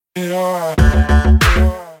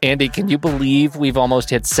Andy, can you believe we've almost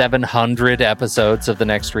hit 700 episodes of The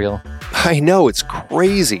Next Reel? I know, it's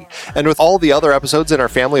crazy. And with all the other episodes in our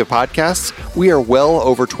family of podcasts, we are well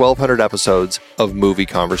over 1,200 episodes of movie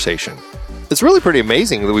conversation. It's really pretty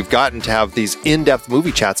amazing that we've gotten to have these in-depth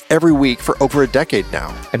movie chats every week for over a decade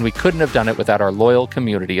now. And we couldn't have done it without our loyal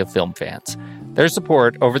community of film fans. Their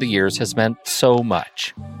support over the years has meant so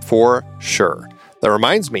much. For sure. That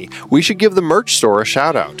reminds me, we should give the merch store a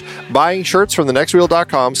shout out. Buying shirts from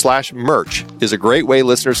thenextreel.com/merch is a great way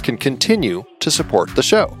listeners can continue to support the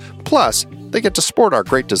show. Plus, they get to sport our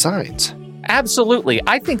great designs. Absolutely.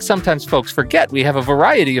 I think sometimes folks forget we have a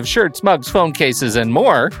variety of shirts, mugs, phone cases, and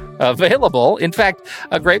more available. In fact,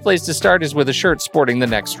 a great place to start is with a shirt sporting the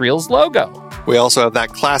Next Reel's logo. We also have that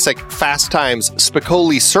classic Fast Times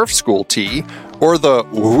Spicoli Surf School tee, or the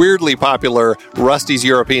weirdly popular Rusty's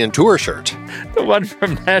European Tour shirt. The one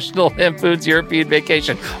from National Lampoon's European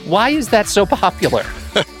Vacation. Why is that so popular?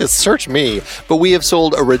 Search me, but we have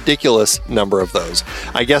sold a ridiculous number of those.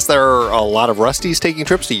 I guess there are a lot of Rustys taking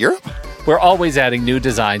trips to Europe? We're always adding new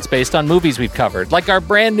designs based on movies we've covered, like our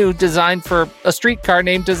brand new design for a streetcar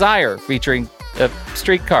named Desire, featuring a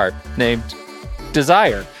streetcar named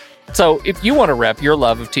Desire. So if you want to rep your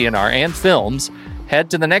love of TNR and films, head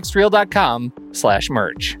to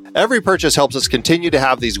thenextreel.com/merch. Every purchase helps us continue to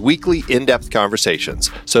have these weekly in-depth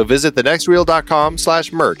conversations. So visit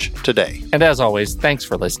thenextreel.com/merch today. And as always, thanks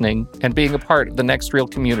for listening and being a part of the Next Reel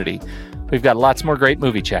community. We've got lots more great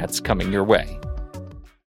movie chats coming your way.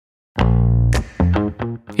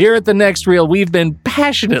 Here at The Next Reel, we've been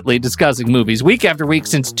passionately discussing movies week after week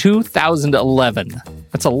since 2011.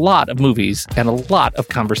 That's a lot of movies and a lot of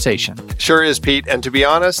conversation. Sure is, Pete. And to be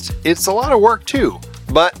honest, it's a lot of work too.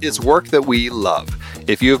 But it's work that we love.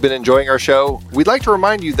 If you have been enjoying our show, we'd like to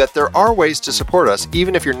remind you that there are ways to support us,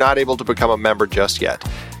 even if you're not able to become a member just yet.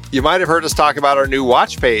 You might have heard us talk about our new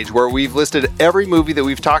watch page, where we've listed every movie that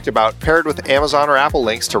we've talked about, paired with Amazon or Apple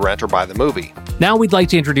links to rent or buy the movie. Now we'd like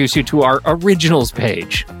to introduce you to our originals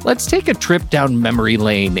page. Let's take a trip down memory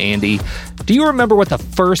lane, Andy. Do you remember what the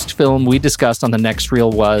first film we discussed on The Next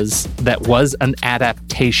Reel was that was an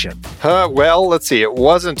adaptation? Well, let's see. It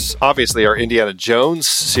wasn't obviously our Indiana Jones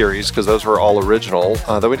series, because those were all original.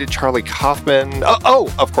 Then we did Charlie Kaufman.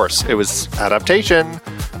 Oh, of course. It was adaptation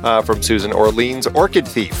from Susan Orlean's Orchid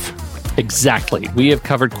Thief. Exactly. We have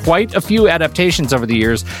covered quite a few adaptations over the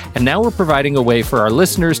years, and now we're providing a way for our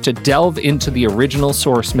listeners to delve into the original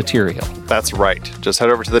source material. That's right. Just head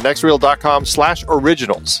over to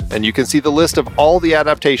thenextreel.com/originals, and you can see the list of all the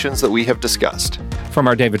adaptations that we have discussed. From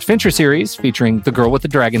our David Fincher series, featuring The Girl with the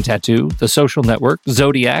Dragon Tattoo, The Social Network,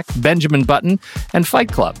 Zodiac, Benjamin Button, and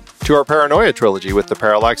Fight Club, to our Paranoia trilogy with The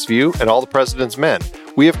Parallax View and All the President's Men,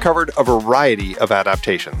 we have covered a variety of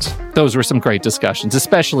adaptations. Those were some great discussions,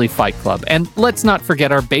 especially Fight Club. And let's not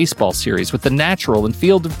forget our baseball series with The Natural and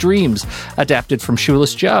Field of Dreams, adapted from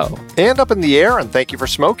Shoeless Joe. And Up in the Air and Thank You for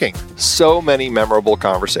Smoking. So many memorable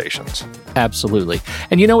conversations. Absolutely.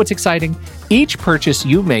 And you know what's exciting? Each purchase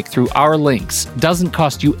you make through our links doesn't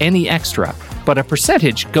cost you any extra, but a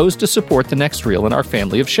percentage goes to support The Next Reel and our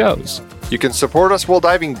family of shows. You can support us while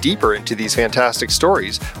diving deeper into these fantastic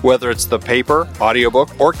stories, whether it's the paper, audiobook,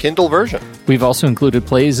 or Kindle version. We've also included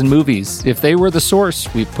plays and movies. If they were the source,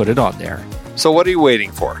 we've put it on there. So what are you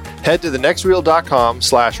waiting for? Head to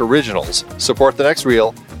thenextreel.com/originals, support The Next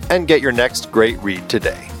Reel, and get your next great read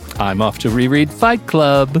today. I'm off to reread Fight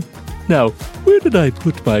Club. Now, where did I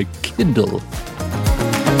put my Kindle?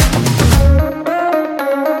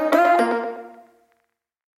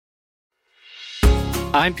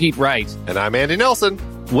 I'm Pete Wright. And I'm Andy Nelson.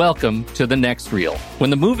 Welcome to The Next Reel. When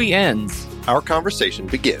the movie ends, our conversation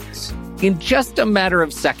begins. In just a matter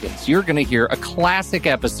of seconds, you're going to hear a classic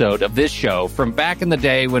episode of this show from back in the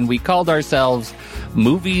day when we called ourselves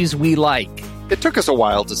Movies We Like. It took us a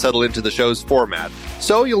while to settle into the show's format,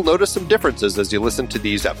 so you'll notice some differences as you listen to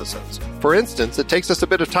these episodes. For instance, it takes us a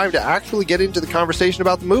bit of time to actually get into the conversation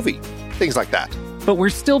about the movie. Things like that. But we're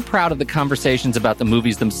still proud of the conversations about the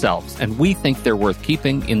movies themselves, and we think they're worth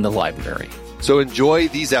keeping in the library. So enjoy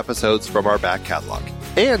these episodes from our back catalog.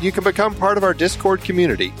 And you can become part of our Discord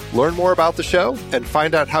community, learn more about the show, and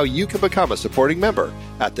find out how you can become a supporting member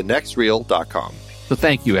at thenextreel.com. So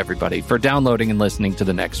thank you, everybody, for downloading and listening to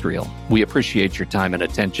The Next Reel. We appreciate your time and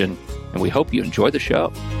attention, and we hope you enjoy the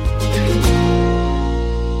show.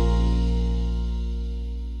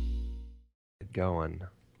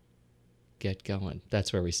 Get going.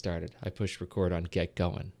 That's where we started. I pushed record on get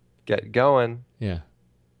going. Get going. Yeah.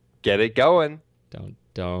 Get it going. Don't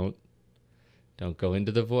go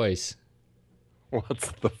into the voice.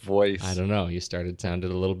 What's the voice? I don't know. You started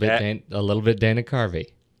sounding a little bit Dana Carvey.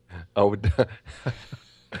 Oh,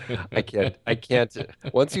 I can't. I can't.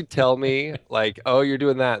 Once you tell me, like, oh, you're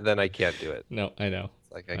doing that, then I can't do it. No, I know.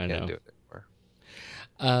 It's like I I can't know. do it anymore.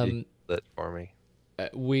 You Um, killed it for me.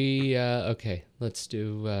 we okay. Let's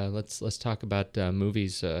talk about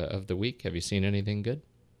movies of the week. Have you seen anything good?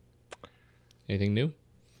 Anything new?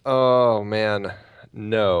 Oh man,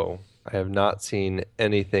 no, I have not seen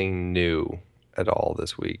anything new at all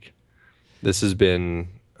this week. This has been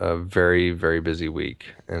a very, very busy week,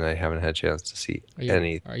 and I haven't had a chance to see Are you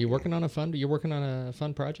anything. working on a fun? You're working on a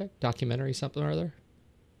fun project, documentary, something or other?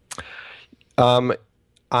 Um,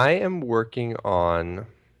 I am working on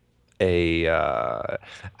a.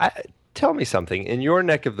 I, tell me something. In your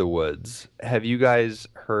neck of the woods, have you guys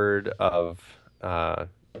heard of uh,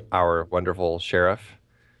 our wonderful sheriff,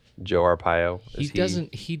 Joe Arpaio? He Is he?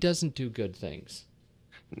 doesn't. He doesn't do good things.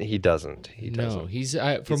 He doesn't. He No, doesn't. he's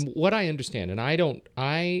from He's. what I understand, and I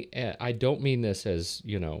don't mean this as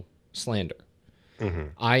slander.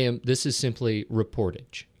 Mhm. I am. This is simply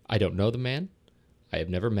reportage. I don't know the man. I have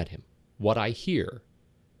never met him. What I hear,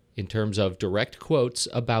 in terms of direct quotes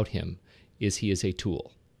about him, is he is a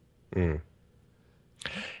tool. Mm.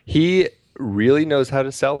 He really knows how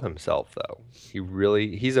to sell himself, though.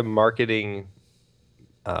 He's a marketing.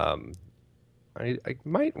 Um, I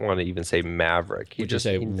might want to even say maverick. Would you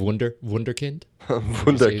say Wunderkind?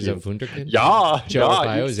 Would you say he's a Wunderkind. Wunderkind? Ja, Joe ja,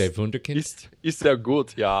 Arpaio is a Wunderkind. ist sehr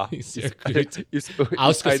gut, ja. Sehr gut. Ist ein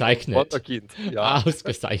Ausgezeichnet. Wunderkind, ja.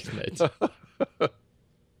 Ausgezeichnet.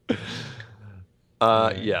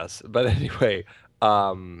 Yes, but anyway,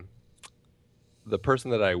 um, the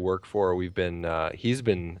person that I work for, he's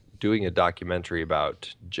been doing a documentary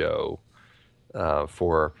about Joe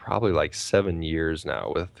for probably like 7 years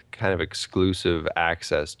now, with kind of exclusive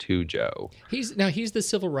access to Joe. He's the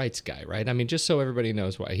civil rights guy, right? I mean, just so everybody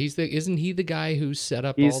knows why. Isn't he the guy who set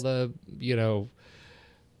up all He's the,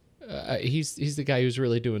 he's the guy who's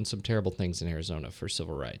really doing some terrible things in Arizona for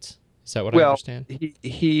civil rights. Is that what I well, understand?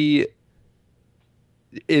 he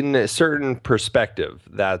in a certain perspective,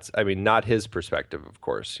 that's, I mean, not his perspective, of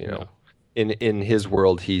course, No. in his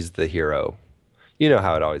world, he's the hero. You know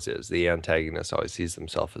how it always is. The antagonist always sees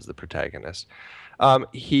himself as the protagonist.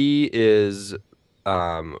 He is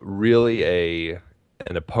really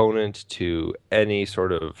an opponent to any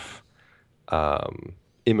sort of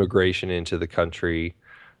immigration into the country.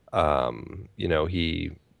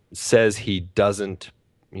 He says he doesn't,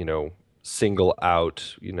 single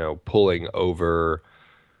out, pulling over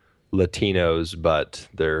Latinos, but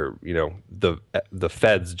the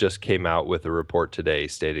feds just came out with a report today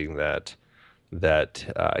stating that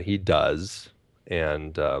he does,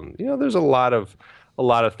 and there's a lot of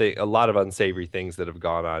unsavory things that have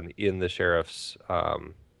gone on in the sheriff's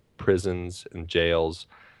prisons and jails.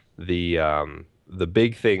 The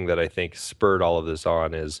big thing that I think spurred all of this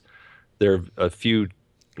on is there are a few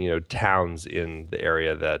towns in the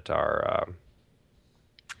area that are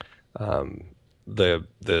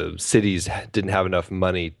the cities didn't have enough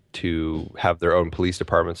money to have their own police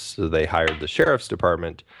departments, so they hired the sheriff's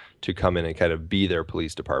department to come in and kind of be their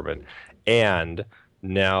police department. And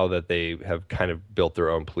now that they have kind of built their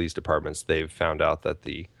own police departments, they've found out that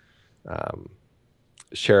the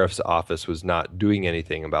sheriff's office was not doing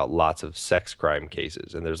anything about lots of sex crime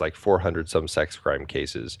cases, and there's like 400 some sex crime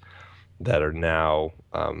cases that are now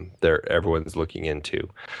everyone's looking into.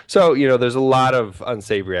 So there's a lot of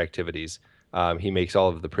unsavory activities. He makes all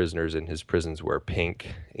of the prisoners in his prisons wear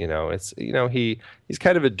pink. He's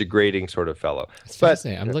kind of a degrading sort of fellow. It's But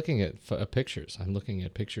fascinating. I'm looking at pictures. I'm looking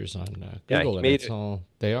at pictures on yeah, Google, he and made it's it all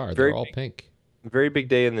they are. very They're all pink. very big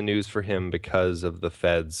day in the news for him because of the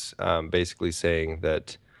feds basically saying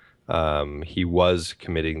that he was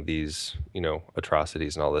committing these,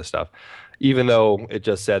 atrocities and all this stuff, even though it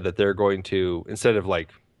just said that they're going to, instead of like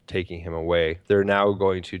taking him away, they're now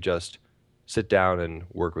going to just sit down and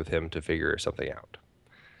work with him to figure something out.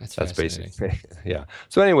 That's That's fascinating. basically, yeah.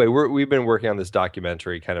 So anyway, we've been working on this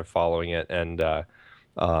documentary, kind of following it, and a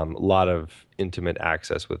lot of intimate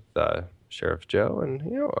access with Sheriff Joe, and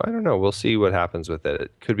I don't know. We'll see what happens with it.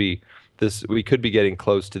 It could be this. We could be getting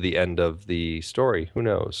close to the end of the story. Who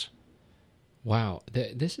knows? Wow,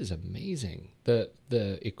 this is amazing. The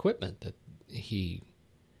equipment that he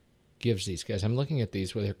gives these guys. I'm looking at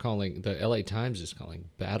these where they're calling, the LA Times is calling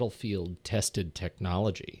battlefield tested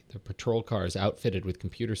technology. The patrol cars outfitted with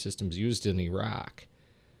computer systems used in Iraq.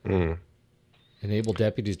 Mm. Enable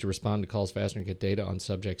deputies to respond to calls faster and get data on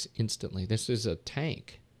subjects instantly. This is a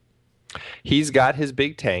tank. He's got his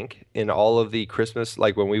big tank in all of the Christmas,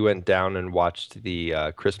 like when we went down and watched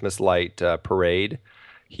the Christmas light parade.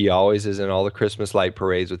 He always is in all the Christmas light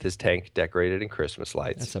parades with his tank decorated in Christmas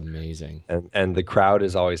lights. That's amazing. And the crowd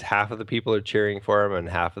is always half of the people are cheering for him and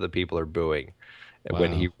half of the people are booing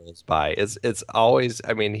when he Wow. rolls by. It's always,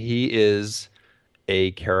 I mean, he is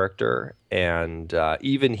a character, and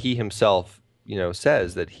even he himself,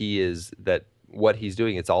 says that that what he's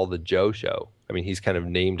doing, it's all the Joe show. I mean, he's kind of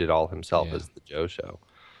named it all himself Yeah. as the Joe show.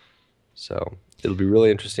 So it'll be really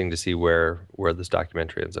interesting to see where this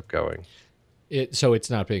documentary ends up going. So it's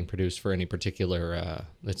not being produced for any particular.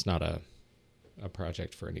 It's not a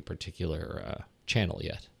project for any particular channel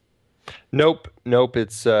yet. Nope.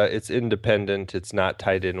 It's independent. It's not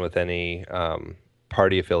tied in with any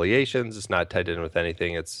party affiliations. It's not tied in with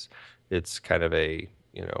anything. It's kind of a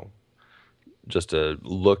just a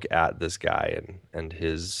look at this guy and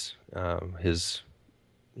his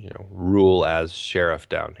rule as sheriff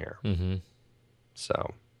down here. Mm-hmm.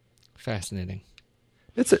 So Fascinating.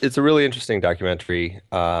 it's a really interesting documentary.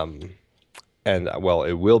 And well,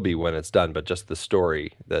 it will be when it's done. But just the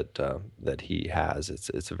story that he has,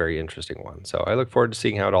 it's a very interesting one. So I look forward to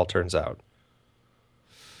seeing how it all turns out.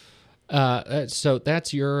 So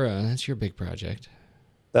that's your big project.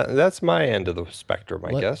 That's my end of the spectrum,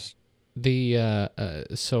 I guess.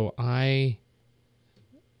 So I'm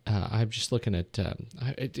just looking at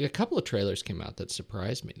a couple of trailers came out that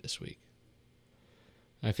surprised me this week.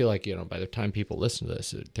 I feel like by the time people listen to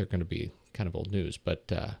this, they're going to be kind of old news.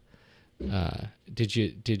 But did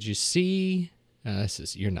you see?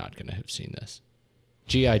 You're not going to have seen this.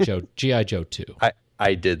 GI Joe 2.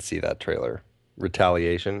 I did see that trailer.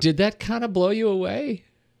 Retaliation. Did that kind of blow you away?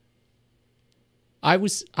 I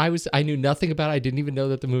knew nothing about it. I didn't even know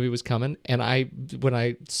that the movie was coming. And when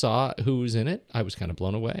I saw who was in it, I was kind of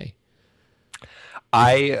blown away.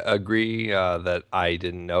 I agree that I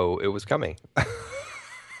didn't know it was coming.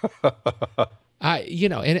 And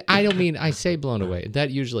I don't mean, I say blown away. That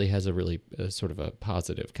usually has a really sort of a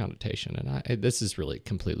positive connotation. And this is really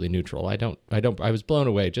completely neutral. I was blown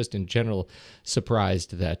away, just in general,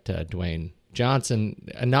 surprised that Dwayne Johnson,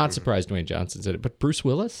 not surprised Dwayne Johnson's in it, but Bruce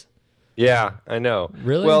Willis? Yeah, I know.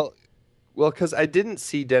 Really? Well, because I didn't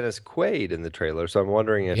see Dennis Quaid in the trailer, so I'm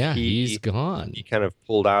wondering if he's gone. He kind of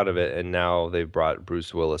pulled out of it, and now they brought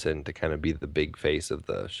Bruce Willis in to kind of be the big face of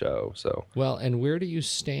the show. So well, and where do you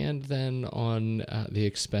stand then on the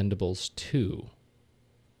Expendables 2?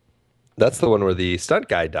 That's the one where the stunt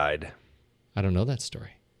guy died. I don't know that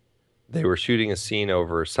story. They were shooting a scene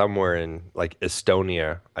over somewhere in like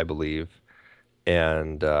Estonia, I believe,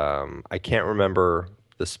 and I can't remember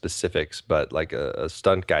the specifics, but like a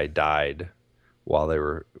stunt guy died while they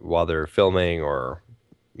were filming, or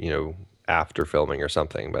after filming or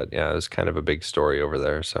something. But yeah, it was kind of a big story over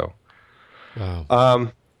there. So wow.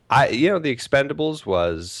 The Expendables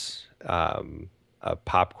was a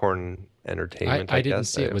popcorn entertainment. I didn't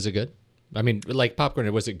see it. Was it good? I mean, like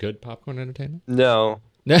popcorn. Was it good popcorn entertainment? No.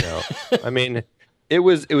 I mean, it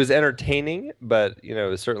was entertaining, but it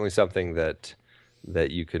was certainly something that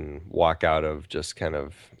you can walk out of just kind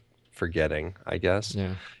of forgetting, I guess.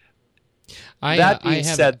 Yeah. That being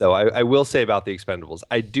said, though, I will say about the Expendables,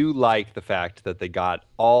 I do like the fact that they got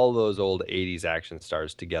all those old 80s action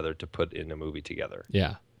stars together to put in a movie together.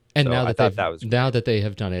 Yeah. And so now that they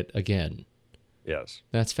have done it again. Yes.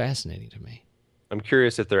 That's fascinating to me. I'm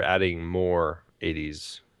curious if they're adding more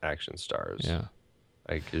 80s action stars. Yeah.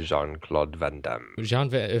 Like Jean-Claude Van Damme.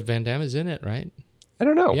 Van Damme is in it, right? I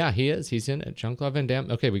don't know. Yeah, he is. He's in it. Jean-Claude Van Damme.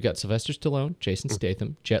 Okay, we got Sylvester Stallone, Jason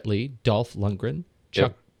Statham, Jet Li, Dolph Lundgren,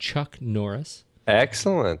 Chuck Norris.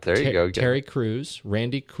 Excellent. There you go. Terry Crews,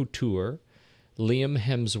 Randy Couture, Liam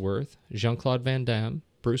Hemsworth, Jean-Claude Van Damme,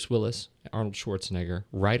 Bruce Willis, Arnold Schwarzenegger.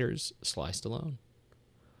 Writers, Sly Stallone.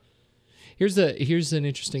 Here's an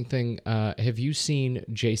interesting thing. Have you seen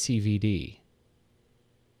JCVD?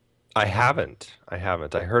 I haven't. I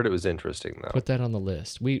heard it was interesting, though. Put that on the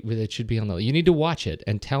list. It should be on the list. You need to watch it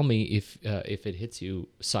and tell me if it hits you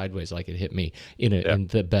sideways like it hit me in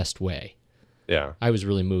the best way. Yeah. I was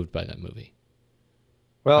really moved by that movie.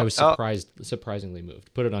 Well, I was surprisingly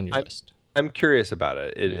moved. Put it on your list. I'm curious about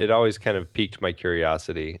it. It always kind of piqued my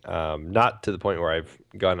curiosity. Not to the point where I've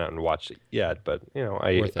gone out and watched it yet, but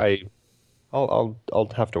I'll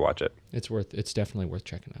have to watch it. It's definitely worth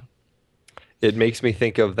checking out. It makes me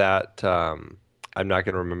think of that. I'm not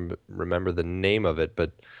going to remember the name of it,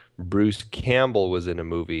 but Bruce Campbell was in a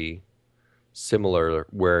movie similar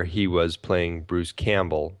where he was playing Bruce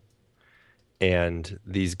Campbell, and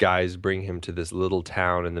these guys bring him to this little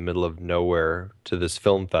town in the middle of nowhere to this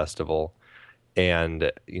film festival,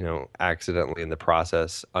 and accidentally in the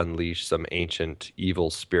process unleash some ancient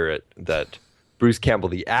evil spirit that Bruce Campbell,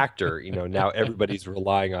 the actor, now everybody's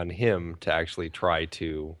relying on him to actually try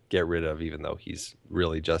to get rid of, even though he's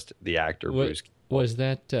really just the actor, What Bruce Campbell. was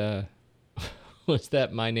that? Was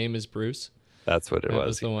that My Name Is Bruce? That's what it was. That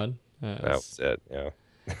was the one. That was it. Yeah.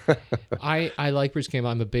 I like Bruce Campbell.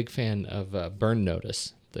 I'm a big fan of Burn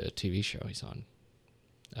Notice, the TV show he's on.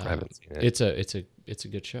 I haven't seen it. It's a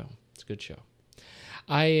good show. It's a good show.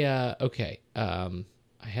 I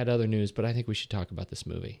had other news, but I think we should talk about this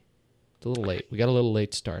movie. It's a little late. We got a little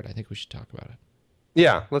late start. I think we should talk about it.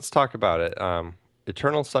 Yeah, let's talk about it.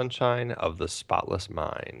 Eternal Sunshine of the Spotless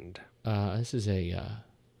Mind. This is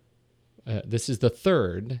the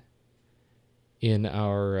third in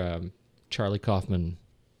our Charlie Kaufman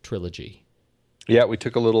trilogy. Yeah, we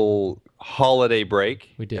took a little holiday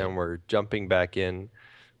break. We did. And we're jumping back in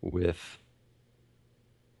with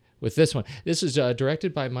this one. This is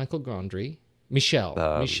directed by Michel Gondry. Michel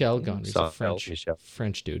Gondry. He's a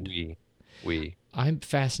French dude. I'm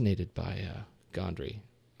fascinated by Gondry.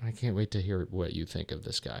 I can't wait to hear what you think of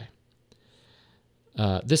this guy.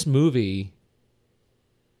 This movie,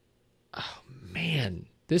 oh man,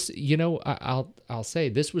 I'll say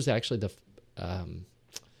this was actually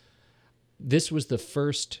this was the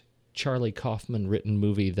first Charlie Kaufman written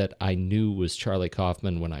movie that I knew was Charlie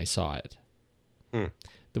Kaufman when I saw it.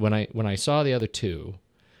 When I saw the other two,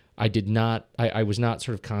 I was not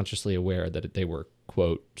sort of consciously aware that they were,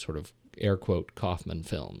 quote, sort of air quote Kaufman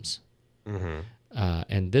films. Mm-hmm.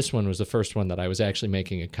 And this one was the first one that I was actually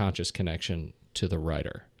making a conscious connection to the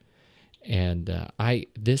writer. And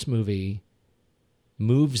this movie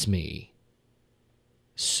moves me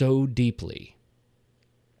so deeply.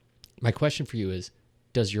 My question for you is,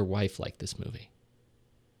 does your wife like this movie?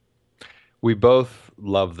 We both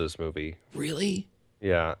love this movie. Really?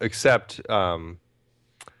 Yeah, except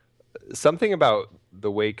something about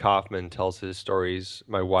the way Kaufman tells his stories.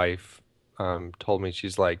 My wife told me,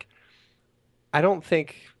 she's like, I don't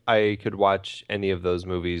think I could watch any of those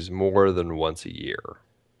movies more than once a year.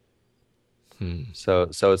 So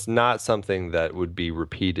it's not something that would be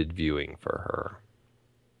repeated viewing for her.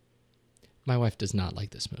 My wife does not like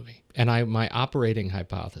this movie. And my operating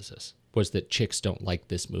hypothesis was that chicks don't like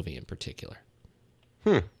this movie in particular.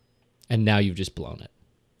 And now you've just blown it.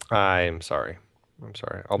 I'm sorry.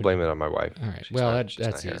 I'll blame it on my wife. All right.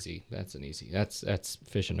 That's easy. That's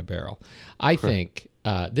fish in a barrel. I think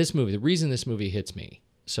this movie, the reason this movie hits me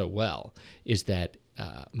so well is that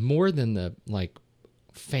more than the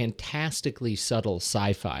fantastically subtle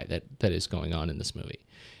sci-fi that is going on in this movie,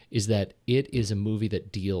 is that it is a movie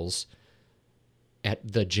that deals at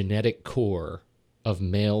the genetic core of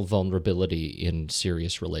male vulnerability in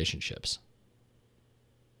serious relationships.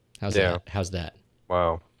 How's that?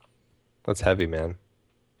 Wow. That's heavy, man.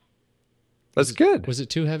 That's good. Was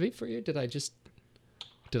it too heavy for you? Did I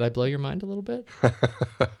blow your mind a little bit?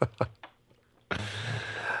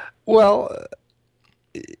 Well,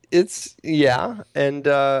 it's, yeah. And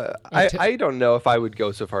I don't know if I would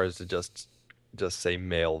go so far as to just say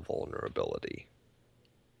male vulnerability.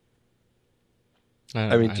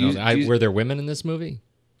 Were there women in this movie?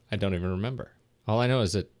 I don't even remember. All I know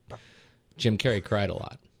is that Jim Carrey cried a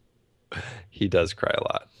lot. He does cry a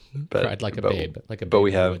lot. Cried like a babe. But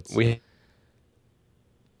we have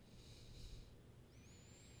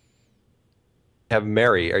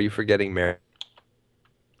Mary. Are you forgetting Mary?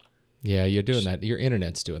 Yeah, you're doing that. Your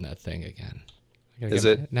internet's doing that thing again.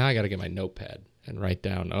 Now I got to get my notepad and write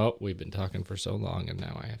down, we've been talking for so long and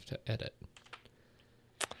now I have to edit.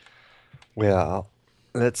 Well,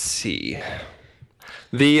 let's see.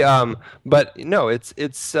 But no, it's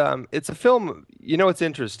a film. What's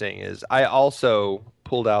interesting is I also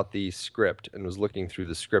pulled out the script and was looking through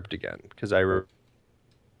the script again because I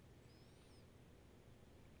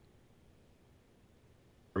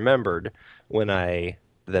remembered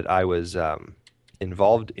that I was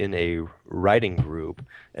involved in a writing group,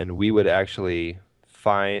 and we would actually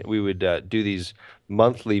do these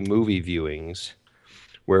monthly movie viewings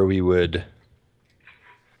where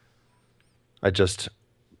I just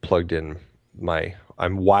plugged in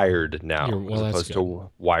I'm wired now as opposed to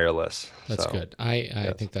wireless. That's good.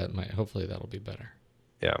 I think that hopefully that'll be better.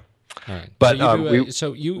 Yeah. All right. But you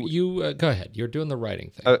go ahead. You're doing the writing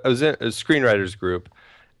thing. I was in a screenwriters group,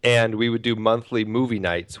 and we would do monthly movie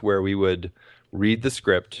nights where we would read the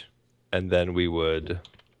script, and then we would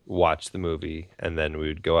watch the movie, and then we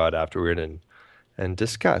would go out afterward and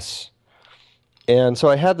discuss. And so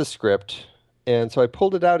I had the script, and so I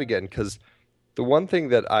pulled it out again because the one thing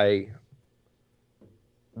that I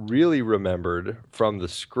really remembered from the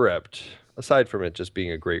script, aside from it just being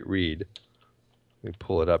a great read, let me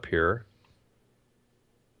pull it up here.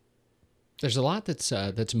 There's a lot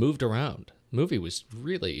that's moved around. movie was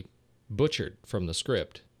really butchered from the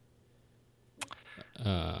script.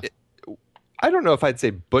 I don't know if I'd say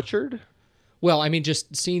butchered. Well, I mean,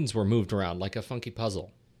 just scenes were moved around like a funky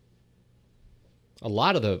puzzle. A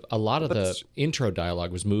lot of the intro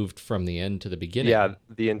dialogue was moved from the end to the beginning. Yeah,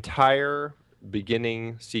 the entire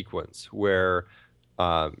beginning sequence where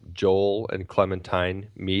Joel and Clementine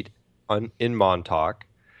meet in Montauk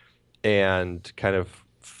and kind of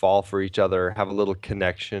fall for each other, have a little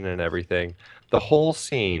connection and everything. The whole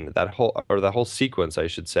scene, the whole sequence, I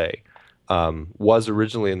should say, was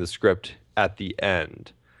originally in the script at the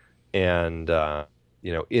end. And,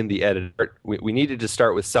 in the edit, we needed to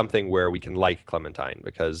start with something where we can like Clementine,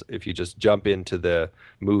 because if you just jump into the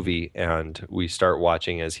movie and we start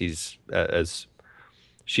watching as she's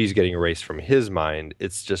getting erased from his mind,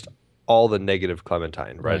 it's just all the negative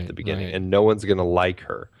Clementine right at the beginning, and no one's going to like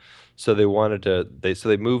her. So they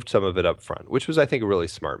moved some of it up front, which was, I think, a really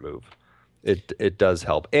smart move. It does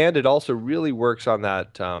help, and it also really works on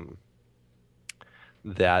that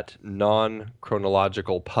that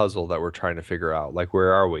non-chronological puzzle that we're trying to figure out. Like,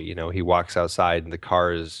 where are we? He walks outside and the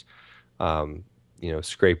car is,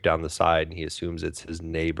 scraped down the side, and he assumes it's his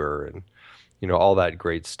neighbor, and all that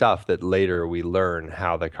great stuff that later we learn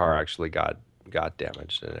how the car actually got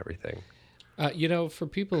damaged and everything. For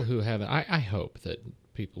people who haven't, I hope that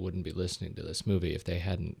people wouldn't be listening to this movie if they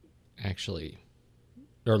hadn't actually,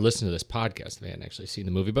 or listen to this podcast if they hadn't actually seen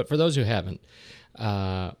the movie. But for those who haven't,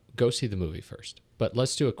 go see the movie first. But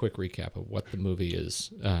let's do a quick recap of what the movie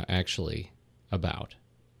is actually about.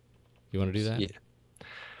 You want to do that?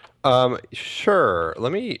 Yeah. Sure.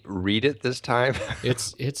 Let me read it this time.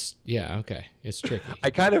 It's okay. It's tricky.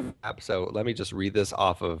 So let me just read this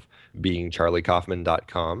off of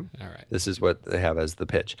beingcharliekaufman.com. All right. This is what they have as the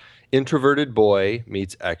pitch. Introverted boy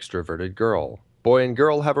meets extroverted girl. Boy and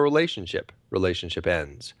girl have a relationship. Relationship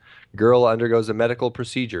ends. Girl undergoes a medical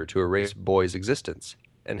procedure to erase boy's existence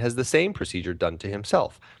and has the same procedure done to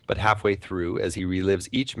himself. But halfway through, as he relives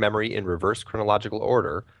each memory in reverse chronological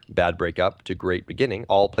order, bad breakup to great beginning,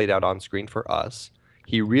 all played out on screen for us,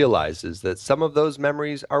 he realizes that some of those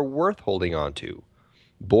memories are worth holding on to.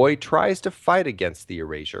 Boy tries to fight against the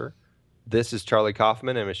erasure. This is Charlie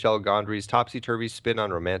Kaufman and Michel Gondry's topsy-turvy spin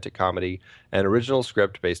on romantic comedy, an original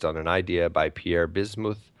script based on an idea by Pierre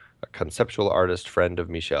Bismuth, a conceptual artist friend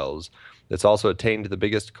of Michel's. It's also attained the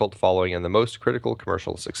biggest cult following and the most critical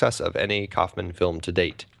commercial success of any Kaufman film to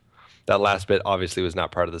date. That last bit obviously was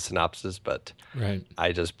not part of the synopsis, but right.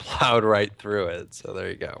 I just plowed right through it. So there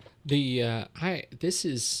you go.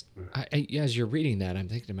 As you're reading that, I'm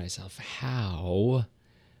thinking to myself, how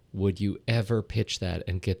would you ever pitch that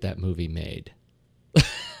and get that movie made?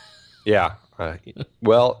 Yeah.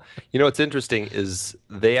 Well, what's interesting is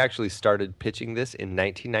they actually started pitching this in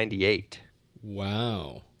 1998.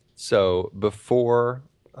 Wow. So before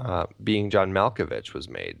Being John Malkovich was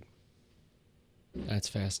made. That's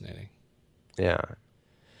fascinating. Yeah.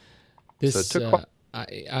 This so it took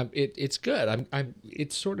it's good.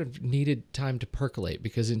 It sort of needed time to percolate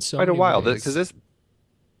because in so quite many a while ways, because this.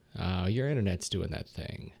 Your internet's doing that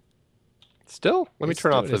thing. Still, let me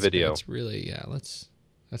turn off the video. It's really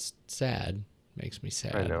That's sad. Makes me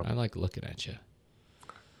sad. I know. I like looking at you.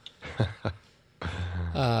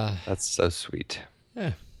 That's so sweet.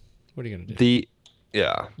 Yeah. What are you gonna do?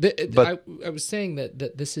 I was saying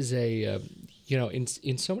that this is a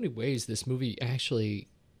in so many ways this movie actually.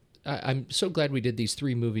 I'm so glad we did these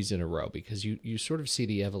 3 movies in a row because you sort of see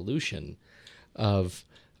the evolution of,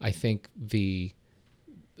 I think,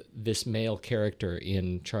 this male character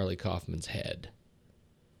in Charlie Kaufman's head.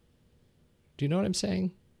 Do you know what I'm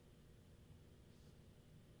saying?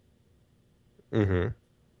 Mm-hmm.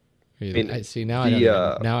 I see now.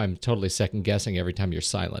 Now I'm totally second guessing every time you're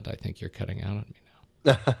silent. I think you're cutting out on me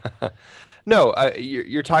now. No,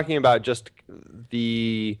 you're talking about just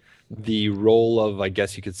the role of, I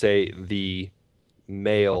guess you could say, the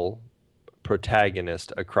male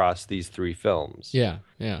protagonist across these 3 films. Yeah.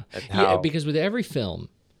 Because with every film,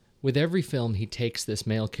 he takes this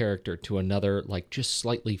male character to another, like, just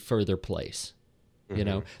slightly further place.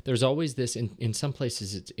 There's always this. In some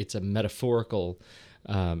places, it's a metaphorical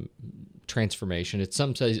transformation.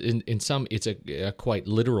 In some, it's a quite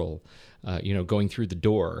literal. Going through the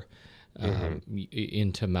door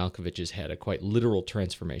into Malkovich's head, a quite literal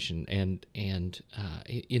transformation. And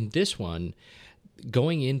in this one,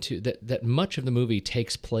 going into that much of the movie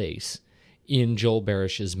takes place in Joel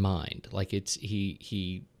Barish's mind. Like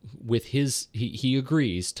he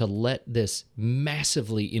agrees to let this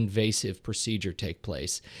massively invasive procedure take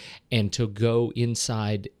place and to go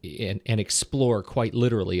inside and explore quite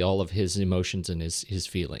literally all of his emotions and his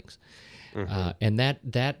feelings. And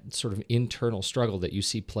that sort of internal struggle that you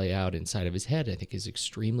see play out inside of his head, I think, is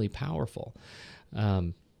extremely powerful.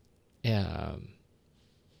 And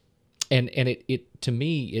it to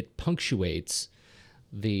me, it punctuates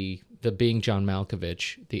the being John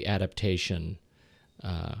Malkovich, the adaptation,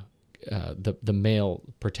 the male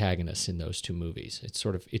protagonist in those two movies. It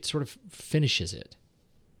sort of finishes it.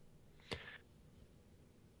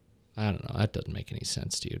 I don't know. That doesn't make any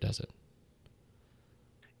sense to you, does it?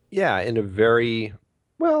 Yeah, in a very,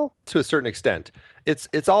 well, to a certain extent.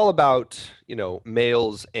 It's all about,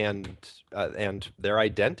 males and their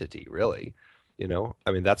identity, really.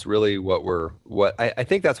 I mean, that's really what I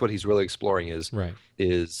think that's what he's really exploring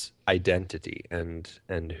is identity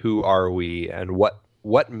and who are we and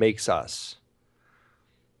what makes us.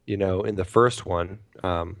 In the first one,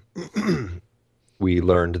 we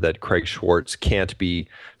learned that Craig Schwartz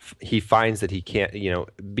he finds that he can't,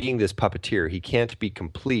 being this puppeteer, he can't be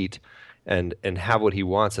complete and have what he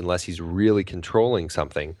wants unless he's really controlling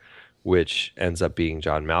something, which ends up being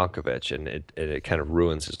John Malkovich, and it kind of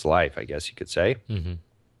ruins his life, I guess you could say,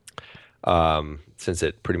 since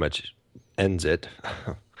it pretty much ends it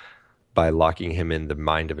by locking him in the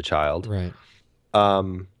mind of a child. Right.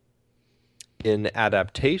 In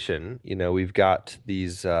adaptation, we've got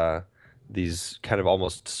these kind of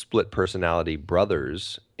almost split personality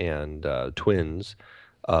brothers and twins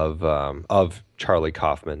of Charlie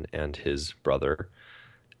Kaufman and his brother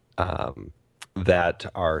that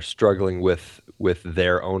are struggling with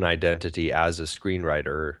their own identity as a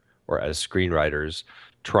screenwriter or as screenwriters,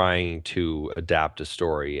 trying to adapt a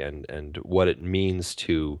story and what it means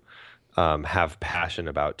to have passion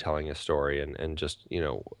about telling a story and just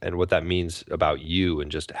and what that means about you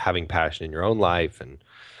and just having passion in your own life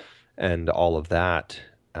and all of that.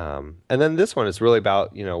 And then this one is really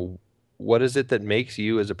about, what is it that makes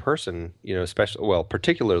you as a person,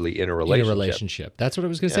 particularly in a relationship. In a relationship. That's what I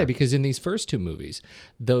was going to say, because in these first two movies,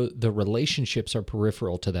 the relationships are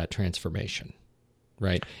peripheral to that transformation,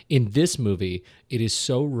 right? In this movie, it is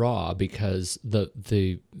so raw because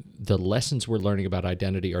the lessons we're learning about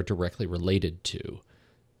identity are directly related to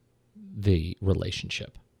the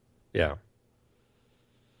relationship. Yeah.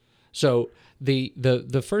 So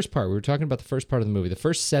the first part, we were talking about the first part of the movie, the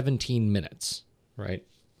first 17 minutes, right?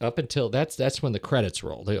 Up until that's when the credits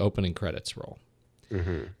roll, the opening credits roll.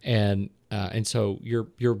 Mm-hmm. And so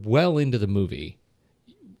you're well into the movie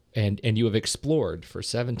and you have explored for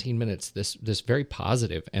 17 minutes this very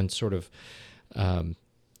positive and sort of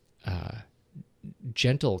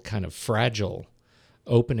gentle, kind of fragile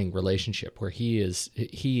opening relationship where he is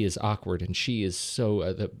awkward and she is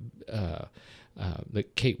so the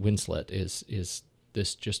Kate Winslet is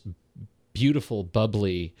this just beautiful,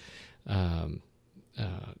 bubbly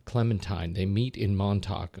Clementine. They meet in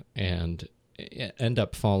Montauk and end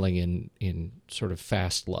up falling in sort of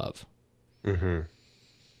fast love. Mm-hmm.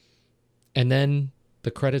 And then the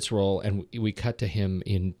credits roll and we cut to him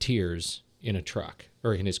in tears in a truck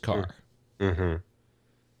or in his car. Mm-hmm.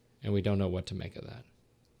 And we don't know what to make of that.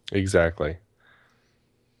 Exactly.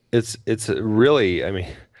 It's really, I mean,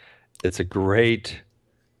 it's a great,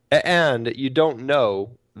 and you don't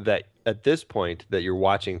know that at this point that you're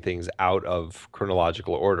watching things out of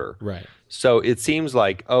chronological order. Right. So it seems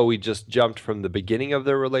like, we just jumped from the beginning of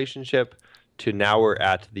their relationship to now we're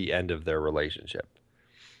at the end of their relationship.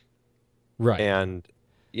 Right. And,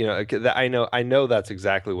 I know that's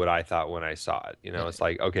exactly what I thought when I saw it. It's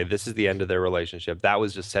like, okay, this is the end of their relationship. That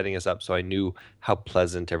was just setting us up. So I knew how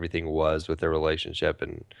pleasant everything was with their relationship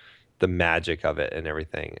and the magic of it and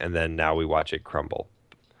everything. And then now we watch it crumble.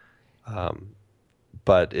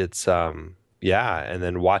 But it's, and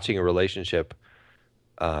then watching a relationship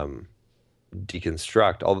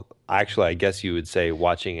deconstruct. Actually, I guess you would say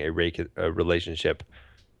watching a relationship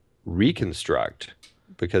reconstruct,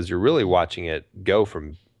 because you're really watching it go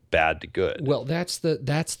from bad to good. Well, that's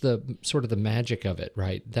the sort of the magic of it,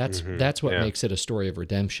 right? That's what makes it a story of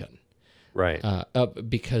redemption. Right.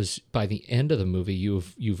 Because by the end of the movie,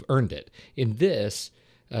 you've earned it. In this,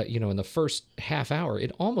 in the first half hour,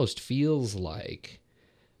 it almost feels like,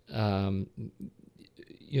 we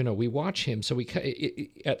watch him. So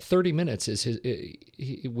at 30 minutes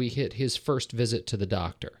we hit his first visit to the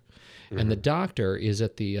doctor, and the doctor is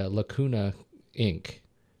at the Lacuna Inc.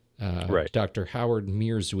 Right. Dr. Howard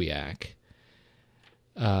Mierzwiak,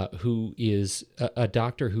 who is a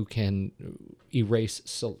doctor who can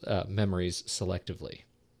erase memories selectively.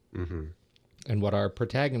 Mm-hmm. And what our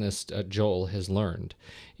protagonist, Joel, has learned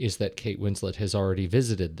is that Kate Winslet has already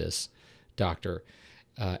visited this doctor,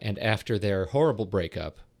 and after their horrible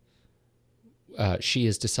breakup, she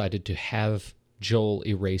has decided to have Joel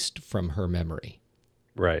erased from her memory.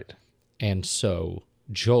 Right. And so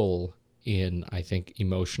Joel, in, I think,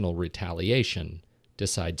 emotional retaliation,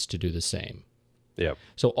 decides to do the same. Yep.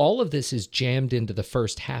 So all of this is jammed into the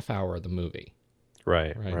first half hour of the movie.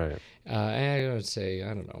 Right. I would say,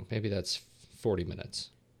 I don't know, maybe that's 40 minutes.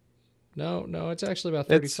 No, it's actually about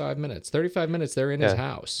 35 minutes. 35 minutes, they're in his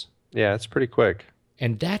house. Yeah, it's pretty quick.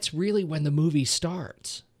 And that's really when the movie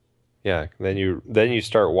starts. Yeah, then you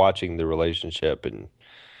start watching the relationship and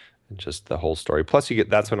just the whole story. Plus,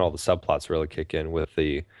 that's when all the subplots really kick in with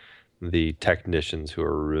the technicians who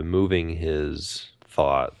are removing his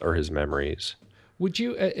thought or his memories. Would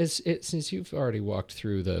you, since you've already walked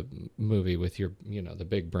through the movie with your, the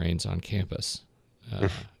big brains on campus,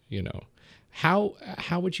 how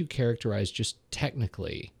would you characterize just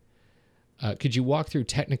technically? Could you walk through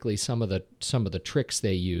technically some of the tricks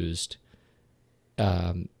they used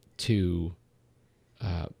to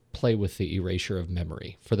play with the erasure of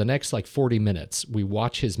memory? For the next 40 minutes, we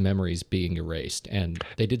watch his memories being erased, and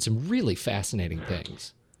they did some really fascinating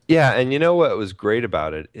things. Yeah, and you know what was great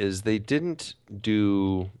about it is they didn't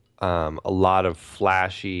do a lot of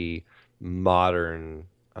flashy, modern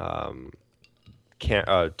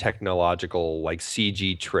technological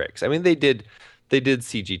CG tricks. I mean, they did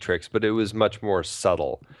CG tricks, but it was much more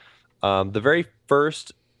subtle. The very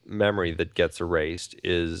first memory that gets erased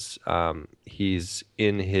is he's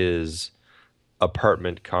in his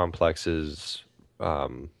apartment complex's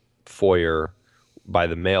foyer by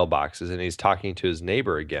the mailboxes, and he's talking to his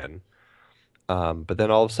neighbor again. But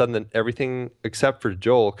then all of a sudden, everything except for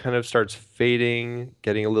Joel kind of starts fading,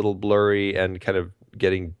 getting a little blurry, and kind of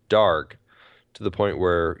getting dark to the point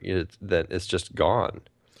where it's just gone.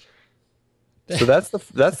 So that's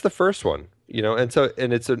the first one,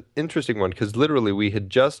 and it's an interesting one because literally we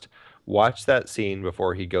had just watched that scene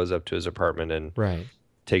before he goes up to his apartment and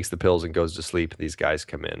takes the pills and goes to sleep. These guys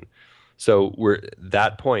come in. So we're at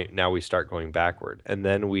that point. Now we start going backward, and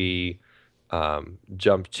then we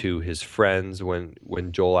jump to his friends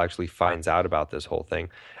when Joel actually finds out about this whole thing,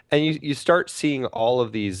 and you start seeing all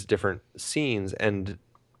of these different scenes and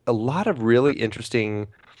a lot of really interesting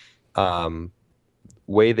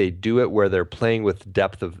way they do it, where they're playing with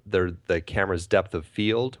the camera's depth of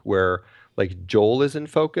field, where Joel is in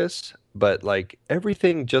focus, but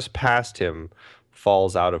everything just past him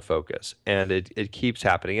falls out of focus, and it keeps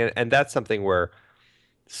happening. And that's something where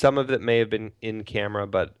some of it may have been in camera,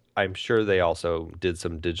 but I'm sure they also did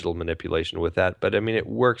some digital manipulation with that. But I mean, it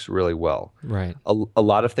works really well. Right. A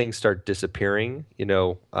lot of things start disappearing,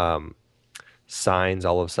 signs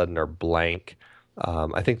all of a sudden are blank.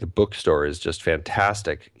 I think the bookstore is just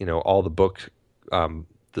fantastic. All the book,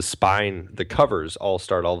 the spine, the covers all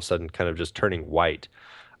start all of a sudden kind of just turning white.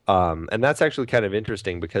 And that's actually kind of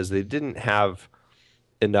interesting because they didn't have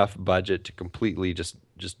enough budget to completely just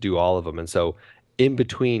do all of them. And so in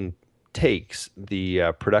between takes,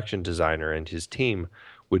 the production designer and his team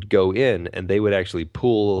would go in and they would actually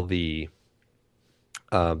pull the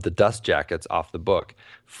dust jackets off the book,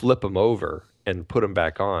 flip them over, and put them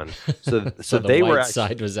back on. So the they white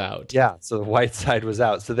side was out. Yeah, so the white side was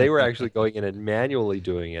out. So they were actually going in and manually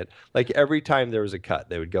doing it. Every time there was a cut,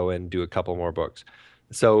 they would go in and do a couple more books.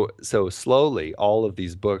 So slowly, all of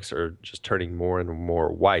these books are just turning more and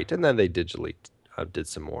more white, and then they digitally did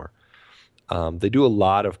some more. They do a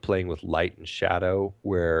lot of playing with light and shadow,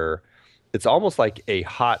 where it's almost like a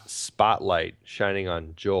hot spotlight shining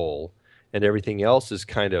on Joel, and everything else is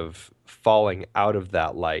kind of falling out of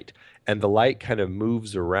that light. And the light kind of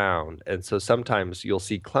moves around. And so sometimes you'll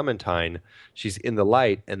see Clementine, she's in the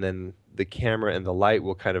light, and then the camera and the light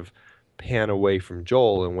will kind of pan away from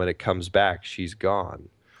Joel, and when it comes back, she's gone.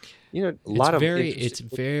 It's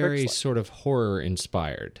very sort of horror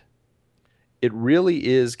inspired. It really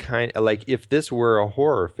is kind of if this were a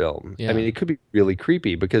horror film. Yeah. I mean, it could be really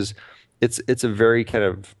creepy because it's a very kind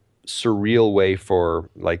of surreal way for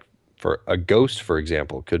a ghost, for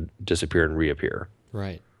example, could disappear and reappear.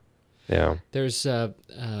 Right. Yeah. There's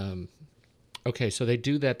okay, so they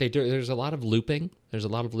do that. There's a lot of looping. There's a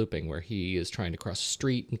lot of looping where he is trying to cross the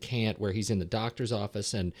street and can't, where he's in the doctor's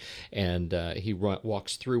office and he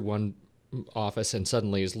walks through one office and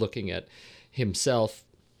suddenly is looking at himself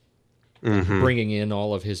bringing in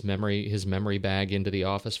all of his memory bag into the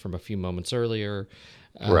office from a few moments earlier.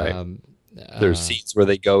 Right. There's scenes where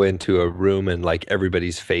they go into a room and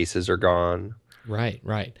everybody's faces are gone. Right.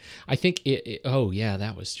 I think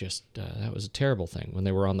that was just that was a terrible thing when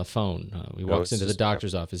they were on the phone. He walks into the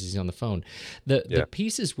doctor's office. He's on the phone. The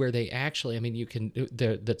pieces where they actually, I mean,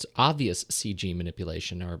 that's obvious CG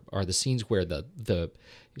manipulation are the scenes where the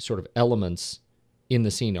sort of elements in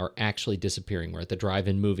the scene are actually disappearing. We're at the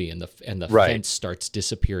drive-in movie, and the Right. fence starts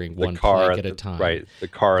disappearing The one car plank at a time. Right. The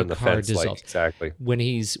car and the fence, dissolves. exactly. When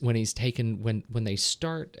they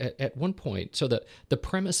start at one point, so the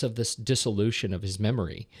premise of this dissolution of his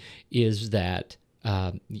memory is that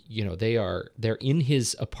they're in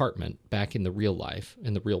his apartment back in the real life,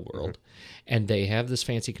 in the real world, and they have this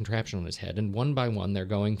fancy contraption on his head, and one by one they're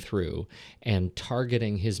going through and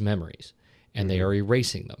targeting his memories, and they are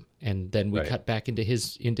erasing them, and then we cut back into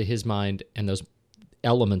his mind, and those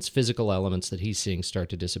elements, physical elements that he's seeing, start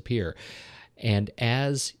to disappear, and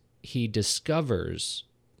as he discovers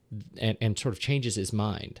and sort of changes his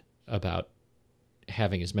mind about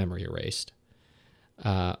having his memory erased,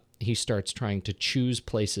 he starts trying to choose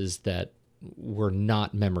places that were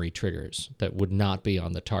not memory triggers, that would not be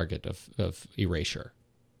on the target of erasure.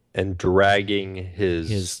 And dragging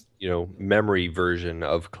his memory version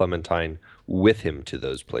of Clementine with him to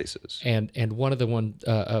those places. And one of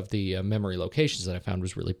the memory locations that I found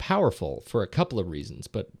was really powerful for a couple of reasons,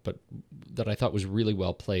 but that I thought was really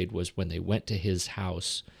well played was when they went to his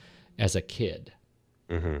house as a kid.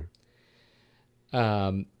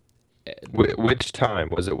 Which time?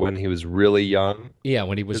 Was it when he was really young? Yeah,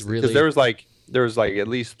 when he was really... Because there was at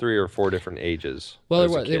least 3 or 4 different ages.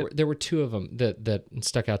 Well, there were 2 of them that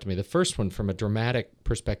stuck out to me. The first one, from a dramatic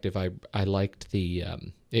perspective, I liked the...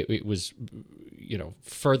 It was,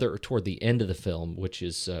 further toward the end of the film, which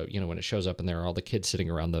is, when it shows up and there are all the kids sitting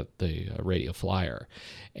around the radio flyer,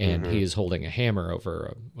 and he is holding a hammer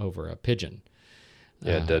over a pigeon.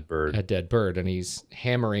 Yeah, a dead bird. A dead bird, and he's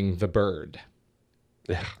hammering the bird.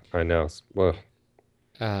 Yeah, I know. Well,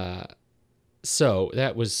 so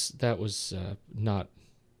that was not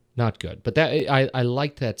good. But that I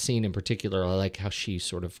liked that scene in particular. I like how she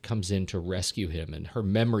sort of comes in to rescue him, and her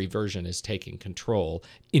memory version is taking control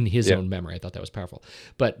in his own memory. I thought that was powerful.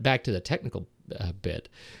 But back to the technical bit,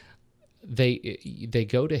 they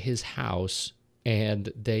go to his house,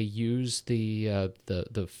 and they use the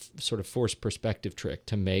sort of forced perspective trick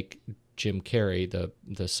to make Jim Carrey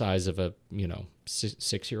the size of a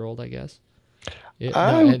 6-year-old, I guess.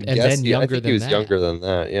 Then younger than that. He was younger than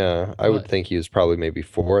that. Yeah, I would think he was probably maybe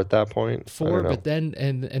 4 at that point. 4, but then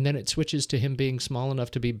and then it switches to him being small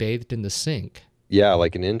enough to be bathed in the sink. Yeah,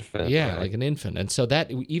 like an infant. Yeah, like an infant. And so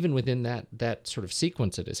that even within that sort of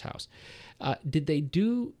sequence at his house, did they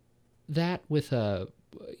do that with the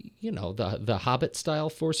Hobbit style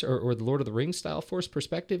force or the Lord of the Rings style force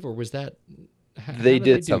perspective, or was that? They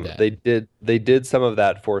did some of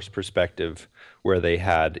that forced perspective where they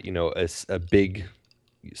had a big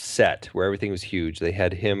set where everything was huge. They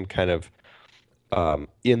had him kind of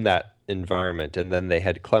in that environment, and then they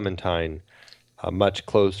had Clementine much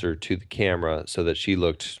closer to the camera so that she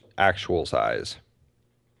looked actual size.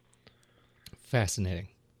 Fascinating.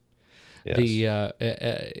 Yes.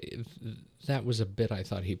 That was a bit I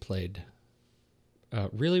thought he played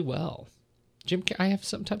really well. Jim,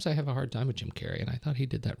 sometimes I have a hard time with Jim Carrey, and I thought he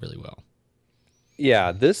did that really well.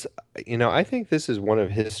 Yeah, I think this is one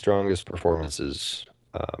of his strongest performances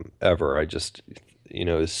ever. I just,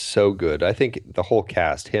 is so good. I think the whole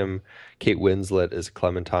cast, him, Kate Winslet as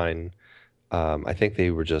Clementine, I think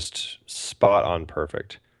they were just spot on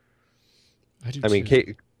perfect. I mean,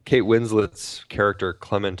 Kate Winslet's character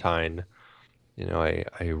Clementine, I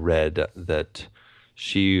read that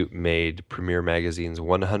she made Premiere Magazine's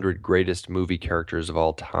 100 Greatest Movie Characters of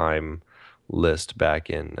All Time list back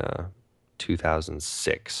in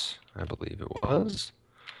 2006, I believe it was.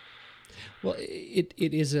 Well, it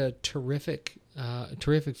is a terrific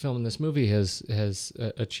film, and this movie has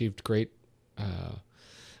achieved great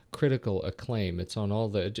critical acclaim. It's on all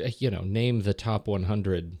the name the top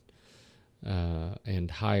 100 and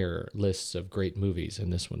higher lists of great movies,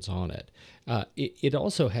 and this one's on it. It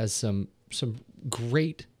also has some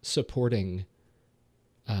great supporting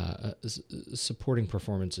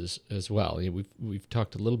performances as well. We've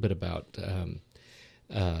talked a little bit about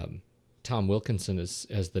Tom Wilkinson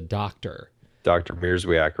as the doctor, Dr.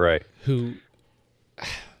 Mierzwiak, right? Who,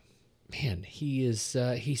 man, he's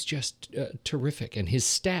just terrific, and his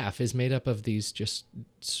staff is made up of these just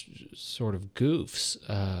sort of goofs.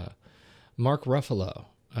 Mark Ruffalo.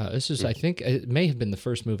 This is, I think, it may have been the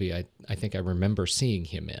first movie I think I remember seeing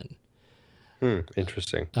him in.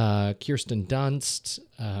 Interesting. Kirsten Dunst,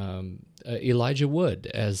 Elijah Wood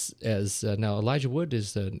as now Elijah Wood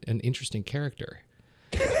is an interesting character.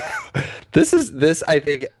 This I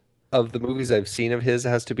think of the movies I've seen of his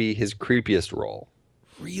has to be his creepiest role.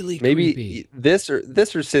 Really maybe creepy. This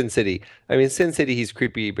or Sin City. I mean, Sin City he's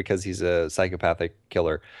creepy because he's a psychopathic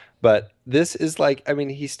killer, but this is like, I mean,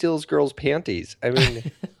 he steals girls' panties. I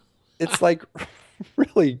mean, it's like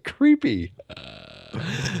really creepy.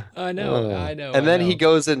 I know. And then he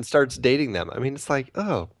goes and starts dating them. I mean, it's like,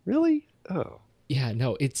 oh, really? Oh. Yeah,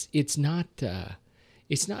 no, it's not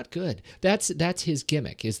good. That's his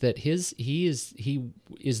gimmick, is that he is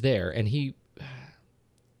there, and he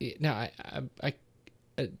now I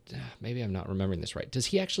maybe I'm not remembering this right. Does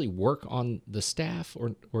he actually work on the staff,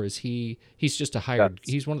 or is he's just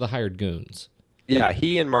he's one of the hired goons? Yeah,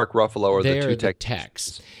 he and Mark Ruffalo are the two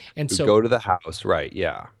techs, and who so go to the house, right?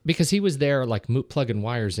 Yeah, because he was there like plugging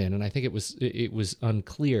wires in, and I think it was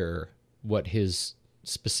unclear what his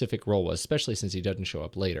specific role was, especially since he doesn't show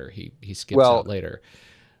up later. He skips out later.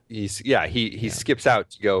 He skips out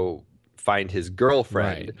to go find his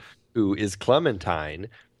girlfriend, right, who is Clementine,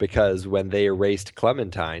 because when they erased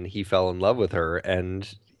Clementine, he fell in love with her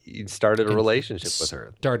and he started a relationship with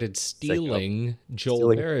her. Started stealing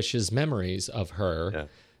Joel Barish's memories of her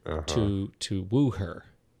to woo her.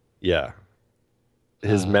 Yeah.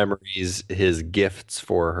 His memories, his gifts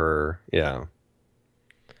for her. Yeah.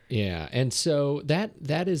 Yeah, and so that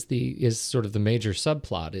is sort of the major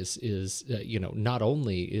subplot is not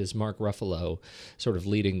only is Mark Ruffalo sort of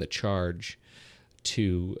leading the charge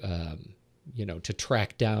to to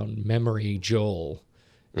track down memory Joel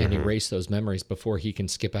and erase those memories before he can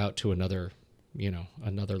skip out to another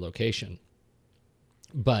location,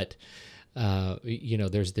 but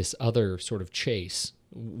there's this other sort of chase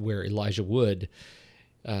where Elijah Wood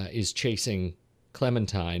is chasing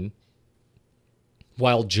Clementine,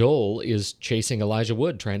 while Joel is chasing Elijah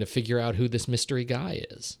Wood, trying to figure out who this mystery guy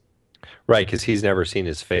is. Right, because he's never seen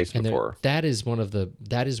his face before. That is one of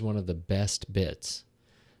the best bits.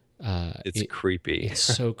 It's creepy. It's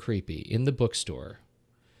so creepy. In the bookstore,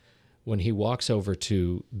 when he walks over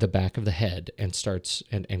to the back of the head and starts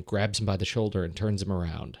and grabs him by the shoulder and turns him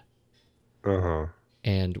around.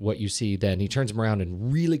 And what you see then, he turns him around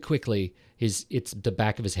and really quickly, it's the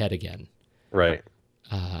back of his head again. Right.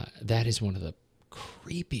 That is one of the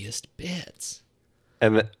creepiest bits.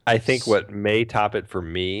 And I think what may top it for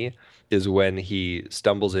me is when he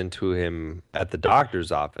stumbles into him at the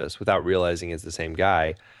doctor's office without realizing it's the same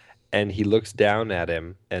guy, and he looks down at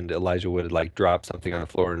him, and Elijah Wood like dropped something on the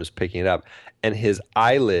floor and is picking it up, and his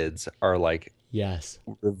eyelids are like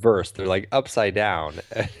reversed. They're like upside down.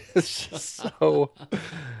 It's just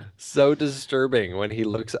so disturbing when he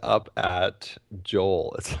looks up at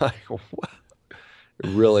Joel. It's like, what? It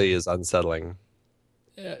really is unsettling.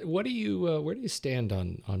 Where do you stand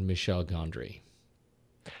on Michel Gondry?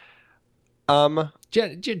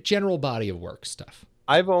 General body of work stuff.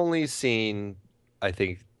 I've only seen, I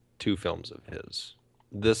think, 2 films of his.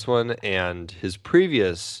 This one and his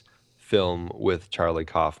previous film with Charlie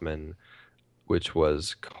Kaufman, which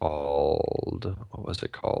was called, what was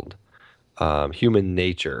it called? Human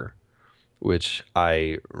Nature, which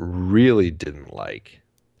I really didn't like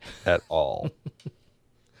at all.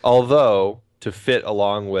 Although, to fit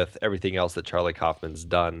along with everything else that Charlie Kaufman's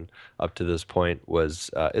done up to this point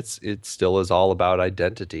was, it still is all about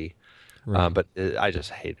identity. Right. But I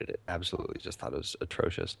just hated it. Absolutely. Just thought it was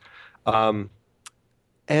atrocious. And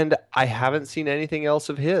I haven't seen anything else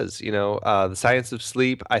of his. The Science of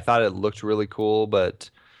Sleep, I thought it looked really cool,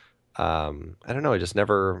 but I don't know. I just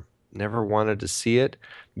never wanted to see it.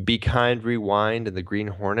 Be Kind, Rewind, and The Green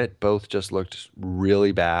Hornet both just looked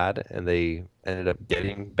really bad, and they ended up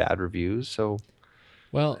getting bad reviews. So,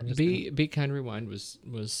 well, Be Kind, Rewind was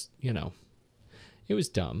it was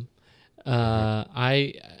dumb. The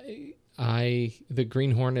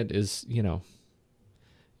Green Hornet is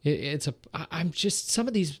I'm just, some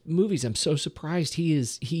of these movies I'm so surprised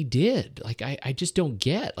he did. Like I just don't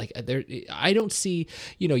get, like I don't see,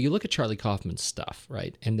 you look at Charlie Kaufman's stuff,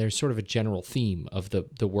 right? And there's sort of a general theme of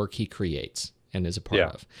the work he creates and is a part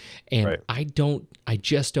of. And right. I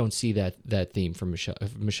just don't see that theme from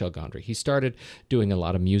Michel Gondry. He started doing a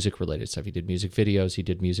lot of music related stuff. He did music videos, he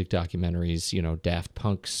did music documentaries, Daft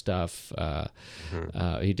Punk stuff.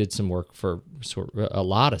 He did some work for a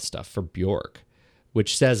lot of stuff for Bjork.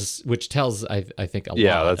 Which tells, I think, a lot.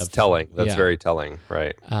 Yeah, that's telling. That's very telling,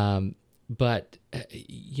 right? But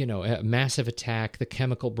Massive Attack, The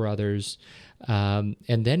Chemical Brothers, and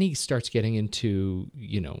then he starts getting into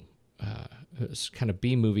kind of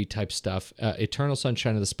B-movie type stuff. Eternal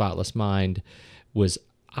Sunshine of the Spotless Mind was,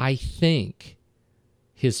 I think,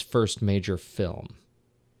 his first major film.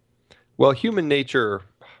 Well, Human Nature.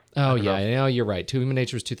 Oh yeah, no, you're right. Human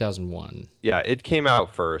Nature was 2001. Yeah, it came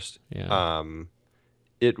out first. Yeah.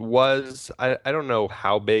 It was, I don't know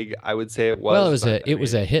how big I would say it was. Well, it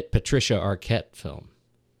was a hit Patricia Arquette film.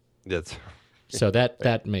 That's so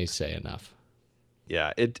that may say enough.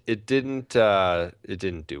 Yeah, it didn't do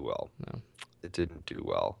well. No, it didn't do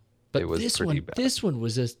well. But it was this pretty one, bad. This one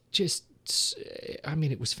was just I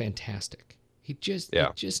mean, it was fantastic. He just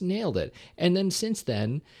nailed it. And then since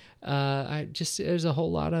then, there's a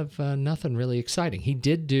whole lot of nothing really exciting. He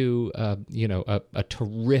did do, a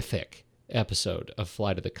terrific episode of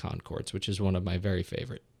Flight of the Conchords, which is one of my very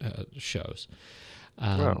favorite shows.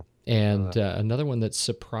 And another one that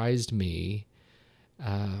surprised me,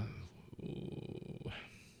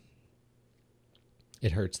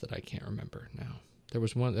 it hurts that I can't remember now. There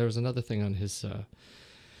was another thing on his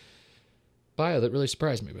bio that really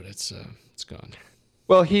surprised me, but it's gone.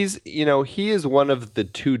 Well, he is one of the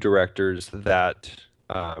two directors that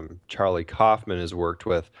Charlie Kaufman has worked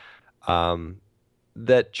with,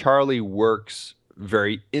 that Charlie works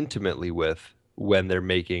very intimately with when they're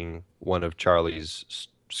making one of Charlie's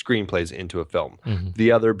screenplays into a film. Mm-hmm.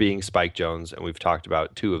 The other being Spike Jonze, and we've talked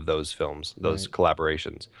about two of those films, those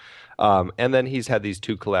collaborations. And then he's had these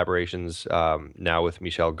two collaborations now with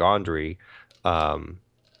Michel Gondry.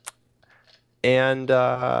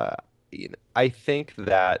 I think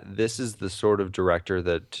that this is the sort of director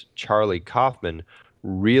that Charlie Kaufman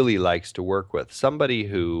really likes to work with. Somebody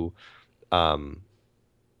who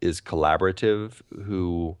is collaborative,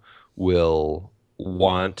 who will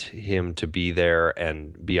want him to be there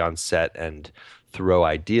and be on set and throw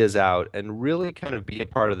ideas out and really kind of be a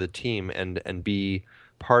part of the team and be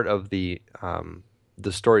part of the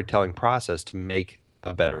storytelling process to make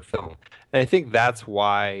a better film. And I think that's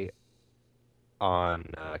why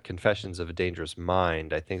on Confessions of a Dangerous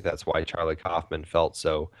Mind, I think that's why Charlie Kaufman felt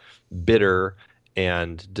so bitter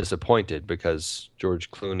and disappointed, because George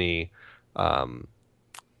Clooney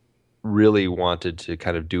really wanted to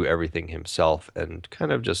kind of do everything himself and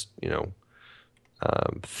kind of just,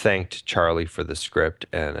 thanked Charlie for the script.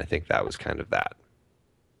 And I think that was kind of that.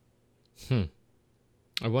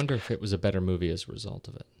 I wonder if it was a better movie as a result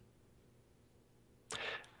of it.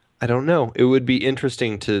 I don't know. It would be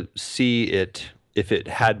interesting to see it if it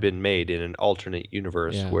had been made in an alternate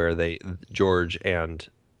universe where George and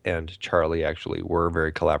Charlie actually were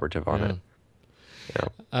very collaborative on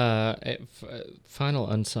it. Final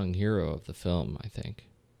unsung hero of the film, I think,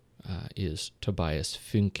 is Tobias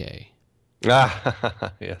Funke.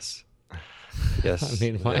 Yes. I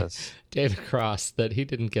mean, David Cross, that he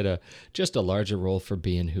didn't get just a larger role for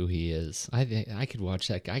being who he is. I could watch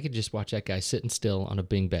that guy. I could just watch that guy sitting still on a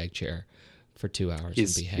beanbag chair for 2 hours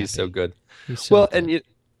and be happy. He's so good. Good. And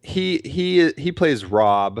he plays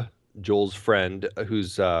Rob, Joel's friend,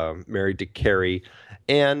 who's married to Carrie,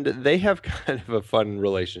 and they have kind of a fun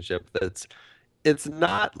relationship. It's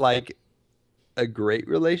not like a great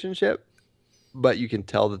relationship, but you can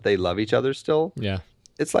tell that they love each other still. Yeah.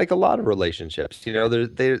 It's like a lot of relationships,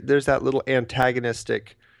 there's that little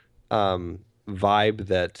antagonistic vibe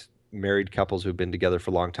that married couples who've been together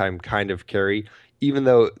for a long time kind of carry, even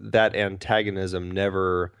though that antagonism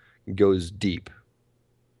never goes deep.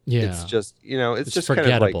 Yeah. It's just, it's just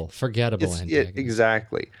forgettable, kind of like forgettable antagonism.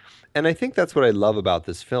 Exactly. And I think that's what I love about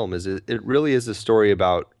this film is it really is a story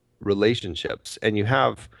about relationships. And you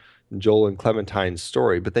have Joel and Clementine's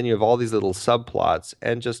story, but then you have all these little subplots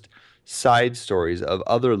and just side stories of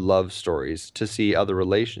other love stories to see other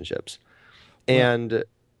relationships. And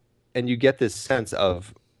you get this sense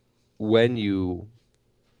of when you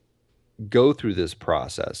go through this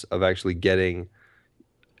process of actually getting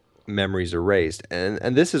memories erased.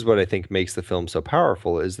 And this is what I think makes the film so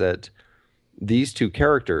powerful, is that these two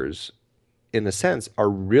characters, in a sense, are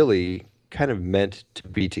really kind of meant to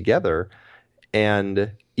be together.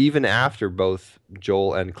 And even after both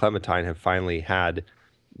Joel and Clementine have finally had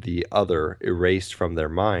the other erased from their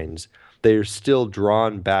minds, they're still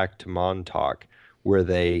drawn back to Montauk, where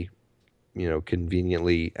they,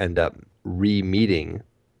 conveniently end up re-meeting,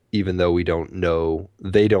 even though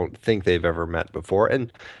they don't think they've ever met before,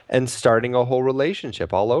 and starting a whole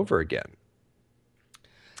relationship all over again.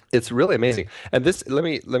 It's really amazing. And this, let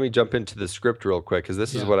me jump into the script real quick, because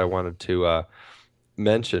this is what I wanted to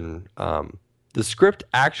mention. The script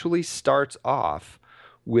actually starts off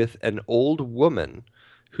with an old woman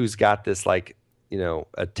who's got this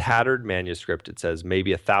a tattered manuscript. It says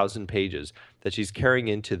maybe 1,000 pages that she's carrying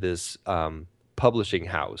into this publishing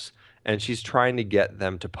house, and she's trying to get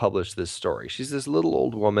them to publish this story. She's this little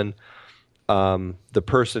old woman. The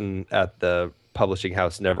person at the publishing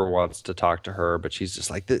house never wants to talk to her, but she's just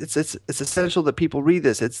like, it's essential that people read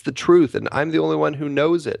this. It's the truth, and I'm the only one who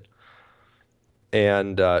knows it.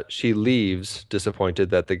 And she leaves, disappointed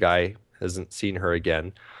that the guy hasn't seen her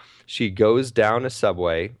again. She goes down a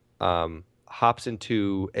subway, hops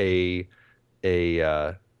into a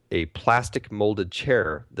plastic molded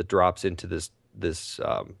chair that drops into this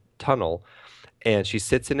tunnel, and she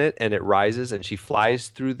sits in it, and it rises, and she flies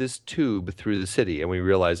through this tube through the city, and we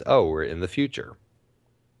realize, oh, we're in the future,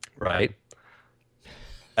 right?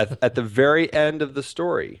 At the very end of the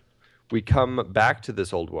story, we come back to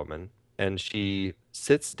this old woman, and she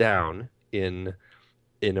sits down in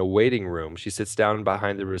a waiting room. She sits down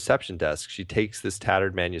behind the reception desk. She takes this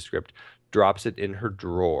tattered manuscript, drops it in her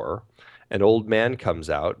drawer. An old man comes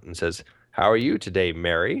out and says, "How are you today,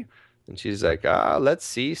 Mary?" And she's like, let's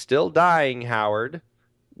see, still dying, Howard.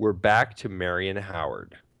 We're back to Mary and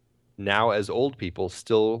Howard, now as old people,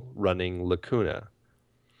 still running Lacuna.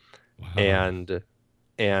 Wow.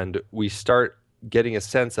 And we start getting a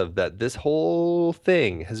sense of that this whole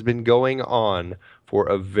thing has been going on for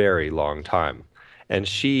a very long time. And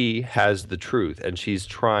she has the truth, and she's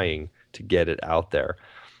trying to get it out there.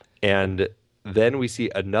 And then we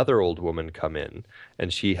see another old woman come in,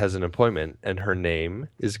 and she has an appointment, and her name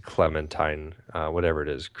is Clementine, whatever it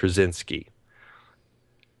is, Krasinski.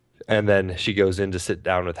 And then she goes in to sit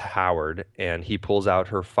down with Howard, and he pulls out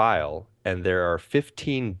her file, and there are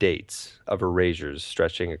 15 dates of erasures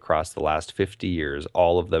stretching across the last 50 years,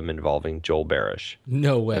 all of them involving Joel Barish.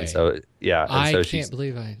 No way. And so, yeah. And I can't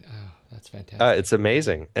believe that's fantastic. It's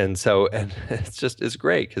amazing. And it's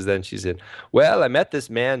great, because then she's in, well, I met this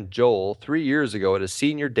man, Joel, 3 years ago at a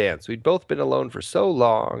senior dance. We'd both been alone for so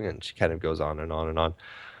long. And she kind of goes on and on and on.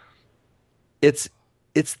 It's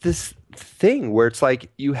this thing where it's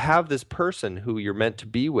like you have this person who you're meant to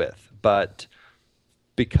be with, but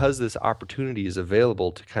because this opportunity is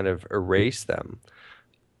available to kind of erase them,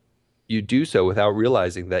 you do so without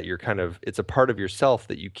realizing that it's a part of yourself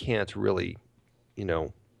that you can't really,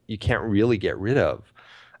 you can't really get rid of.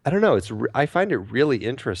 I don't know. I find it really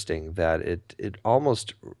interesting that it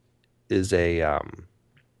almost is a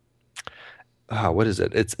what is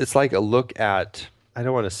it? It's like a look at, I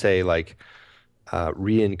don't want to say like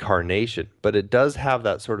reincarnation, but it does have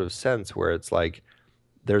that sort of sense where it's like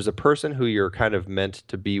there's a person who you're kind of meant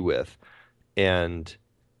to be with, and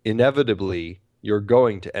inevitably you're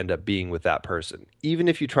going to end up being with that person. Even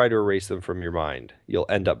if you try to erase them from your mind, you'll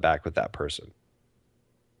end up back with that person.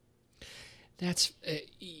 That's,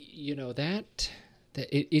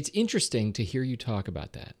 it's interesting to hear you talk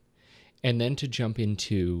about that, and then to jump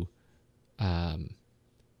into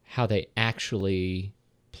how they actually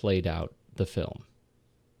played out the film.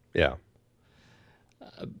 Yeah.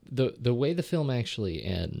 The way the film actually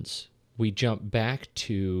ends, we jump back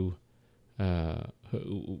to,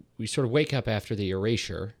 we sort of wake up after the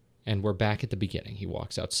erasure, and we're back at the beginning. He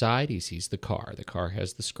walks outside. He sees the car. The car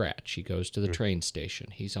has the scratch. He goes to the train station.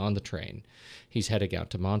 He's on the train. He's heading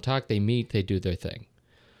out to Montauk. They meet. They do their thing.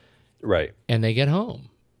 Right. And they get home.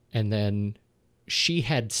 And then she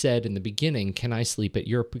had said in the beginning, can I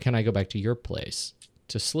go back to your place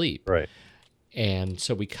to sleep? Right. And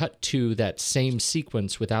so we cut to that same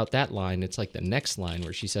sequence without that line. It's like the next line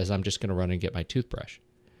where she says, I'm just going to run and get my toothbrush.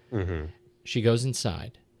 Mm-hmm. She goes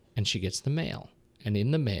inside, and she gets the mail. And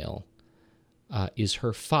in the mail is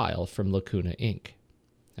her file from Lacuna Inc.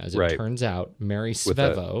 As it turns out, Mary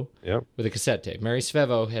Svevo, with a cassette tape. Mary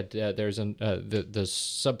Svevo had, there's the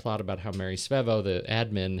subplot about how Mary Svevo, the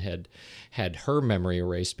admin, had her memory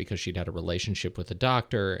erased because she'd had a relationship with a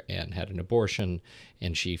doctor and had an abortion,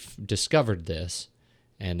 and she discovered this,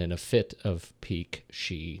 and in a fit of pique,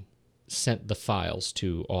 she sent the files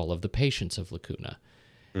to all of the patients of Lacuna.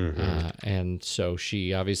 Mm-hmm. And so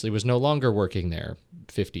she obviously was no longer working there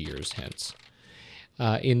 50 years hence.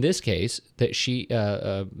 In this case,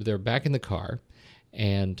 that they're back in the car,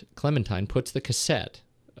 and Clementine puts the cassette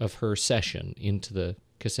of her session into the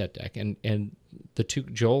cassette deck, and the two,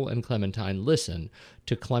 Joel and Clementine, listen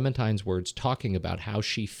to Clementine's words talking about how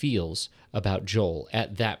she feels about Joel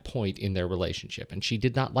at that point in their relationship, and she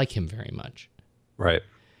did not like him very much. Right.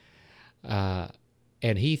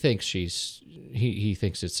 And he thinks he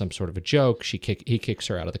thinks it's some sort of a joke. He kicks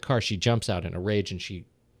her out of the car. She jumps out in a rage, and she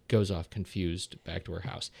goes off confused back to her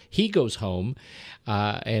house. He goes home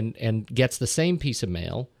and gets the same piece of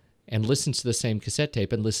mail and listens to the same cassette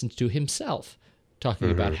tape and listens to himself talking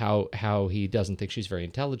about how he doesn't think she's very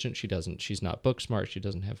intelligent. She's not book smart. She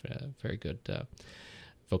doesn't have a very good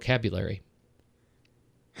vocabulary.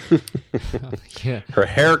 Yeah. Her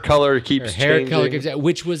hair color keeps changing.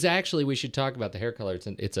 Which was actually, we should talk about the hair color.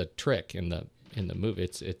 It's a trick in the movie.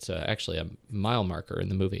 It's actually a mile marker in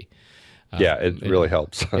the movie. Yeah, it really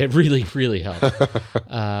helps. It really, really helps.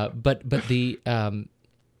 But the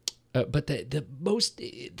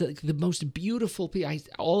most beautiful piece,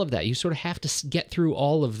 all of that, you sort of have to get through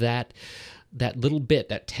all of that little bit,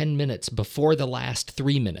 that 10 minutes before the last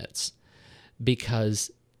 3 minutes, because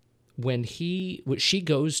when she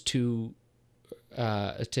goes to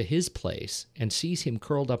to his place and sees him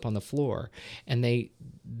curled up on the floor, and they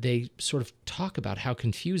sort of talk about how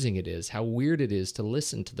confusing it is, how weird it is to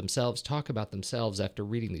listen to themselves talk about themselves after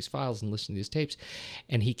reading these files and listening to these tapes.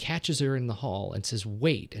 And he catches her in the hall and says,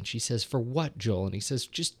 "Wait." And she says, "For what, Joel?" And he says,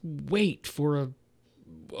 "Just wait for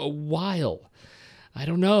a while. I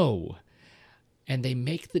don't know." And they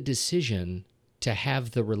make the decision to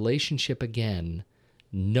have the relationship again,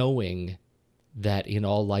 knowing that in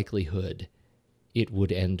all likelihood it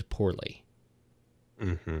would end poorly.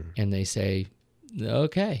 Mm-hmm. And they say,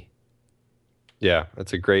 okay. Yeah,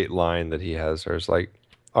 that's a great line that he has. There's like,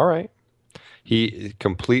 all right. He is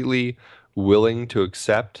completely willing to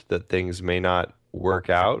accept that things may not work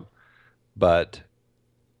out, but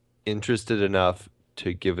interested enough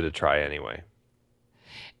to give it a try anyway.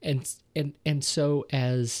 And so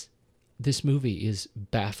as this movie is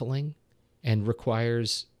baffling and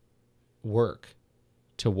requires work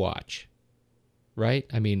to watch, right?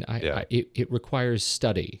 I mean, it requires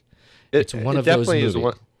study. It's one of those movies.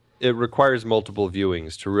 It requires multiple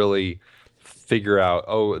viewings to really figure out,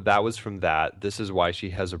 oh, that was from that. This is why she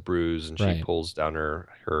has a bruise, and she pulls down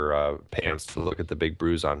her pants to look at the big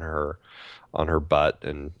bruise on her butt,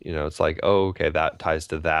 and it's like, oh, okay, that ties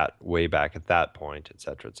to that way back at that point, et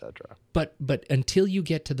cetera, et cetera. But until you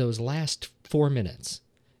get to those last 4 minutes,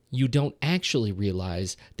 you don't actually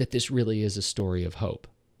realize that this really is a story of hope.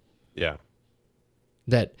 Yeah.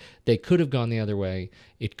 That they could have gone the other way.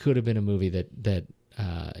 It could have been a movie that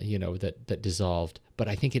dissolved. But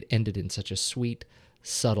I think it ended in such a sweet,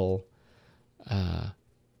 subtle,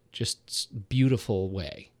 just beautiful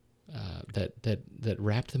way that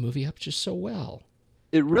wrapped the movie up just so well.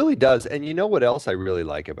 It really does. And you know what else I really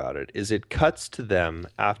like about it is it cuts to them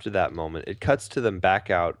after that moment. It cuts to them back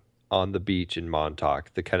out on the beach in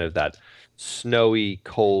Montauk, the kind of that snowy,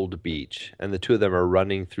 cold beach, and the two of them are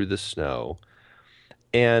running through the snow.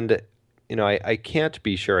 And I can't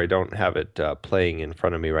be sure. I don't have it playing in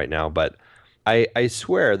front of me right now, but I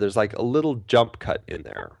swear there's like a little jump cut in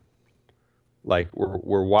there. Like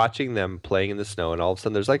we're watching them playing in the snow, and all of a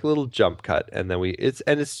sudden there's like a little jump cut, and then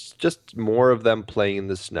it's just more of them playing in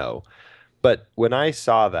the snow. But when I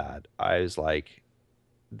saw that, I was like,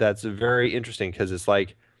 that's very interesting, because it's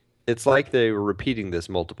like they were repeating this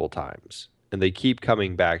multiple times, and they keep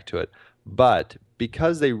coming back to it. But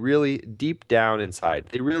because they really, deep down inside,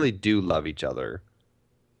 they really do love each other,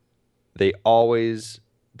 they always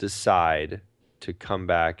decide to come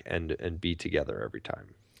back and be together every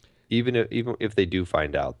time. Even if they do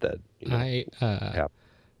find out that I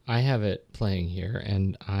have it playing here,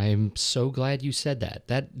 and I'm so glad you said that.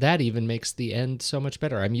 That even makes the end so much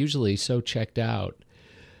better. I'm usually so checked out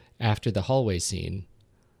after the hallway scene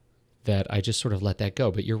that I just sort of let that go.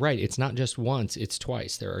 But you're right; it's not just once; it's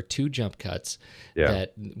twice. There are two jump cuts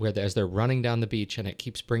as they're running down the beach, and it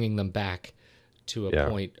keeps bringing them back to a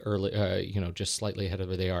point early, just slightly ahead of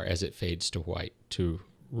where they are, as it fades to white to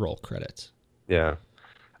roll credits. Yeah.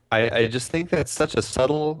 I just think that's such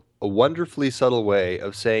a wonderfully subtle way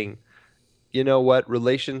of saying, you know what,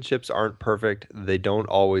 relationships aren't perfect. They don't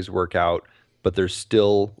always work out, but they're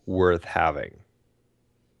still worth having.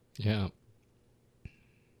 Yeah.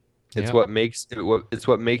 It's what makes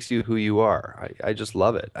you who you are. I just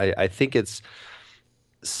love it. I think it's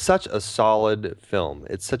such a solid film.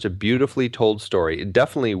 It's such a beautifully told story. It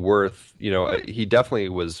definitely worth, he definitely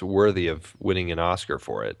was worthy of winning an Oscar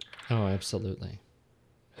for it. Oh, absolutely.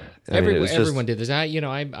 Everyone did this. I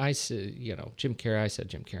said, Jim Carrey. I said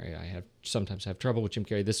Jim Carrey. I sometimes have trouble with Jim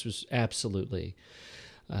Carrey. This was absolutely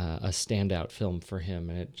a standout film for him,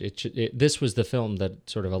 and this was the film that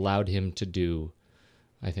sort of allowed him to do,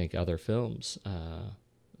 I think, other films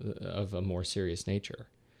of a more serious nature.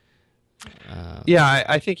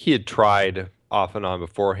 I think he had tried off and on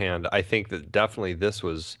beforehand. I think that definitely this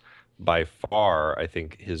was by far, I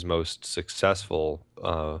think, his most successful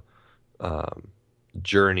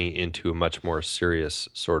journey into a much more serious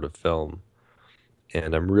sort of film,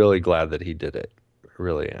 and I'm really glad that he did it. I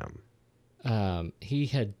really am. He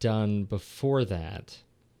had done before that.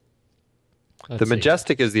 The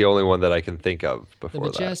Majestic is the only one that I can think of before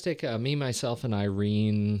that. The Majestic, Me, Myself, and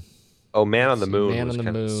Irene. Oh, Man on the Moon was kind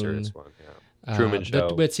of a serious one. Yeah. Truman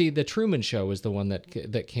Show. But see, the Truman Show was the one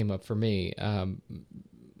that came up for me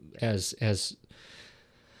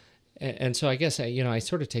And so I guess I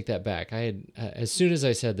sort of take that back. I had as soon as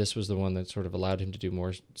I said this was the one that sort of allowed him to do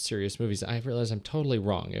more serious movies, I realized I'm totally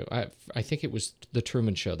wrong. I think it was the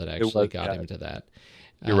Truman Show that actually got him to that.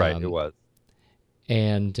 You're right. It was.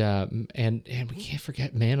 And we can't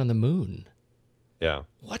forget Man on the Moon. Yeah.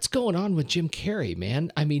 What's going on with Jim Carrey,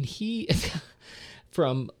 man? I mean, he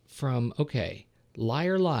from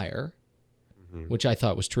Liar Liar, which I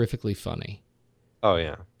thought was terrifically funny. Oh,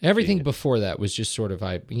 yeah. Everything before that was just sort of,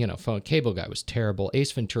 Cable Guy was terrible.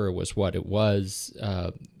 Ace Ventura was what it was.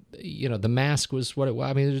 The Mask was what it was.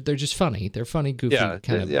 I mean, they're just funny. They're funny, goofy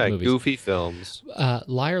kind of movies. Goofy films.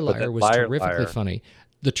 Liar Liar was terrifically funny.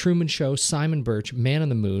 The Truman Show, Simon Birch, Man on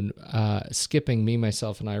the Moon, skipping Me,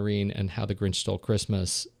 Myself, and Irene, and How the Grinch Stole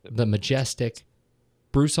Christmas, The Majestic,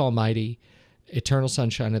 Bruce Almighty, Eternal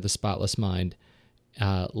Sunshine of the Spotless Mind,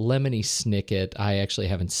 Lemony Snicket, I actually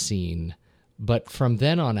haven't seen. But from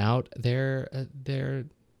then on out, there's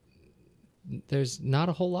not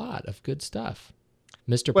a whole lot of good stuff.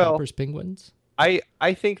 Mr. Popper's Penguins? I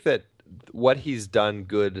think that what he's done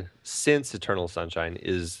good since Eternal Sunshine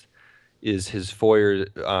is his foyer,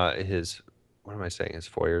 what am I saying? His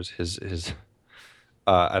foyers, his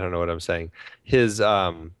I don't know what I'm saying. His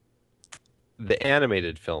the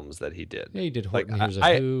animated films that he did. Yeah, he did Horton Hears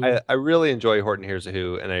a Who. I really enjoy Horton Hears a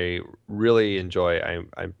Who, and I really enjoy.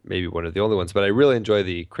 I'm maybe one of the only ones, but I really enjoy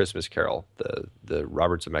the Christmas Carol, the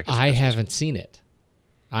Robert Zemeckis. I haven't seen it.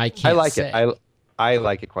 I can't. I like it. I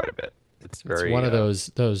like it quite a bit. It's one of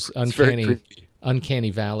those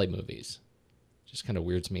uncanny valley movies. Just kind of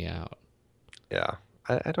weirds me out. Yeah,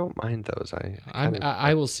 I don't mind those.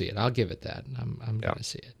 I will see it. I'll give it that. I'm going to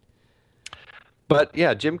see it. But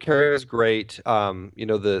yeah, Jim Carrey is great.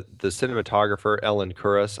 The cinematographer Ellen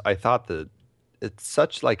Kuras. I thought that it's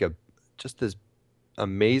such like just this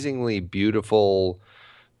amazingly beautiful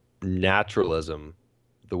naturalism,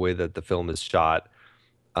 the way that the film is shot,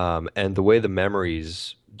 and the way the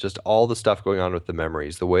memories, just all the stuff going on with the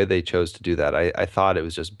memories, the way they chose to do that. I thought it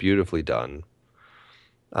was just beautifully done.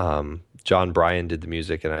 John Bryan did the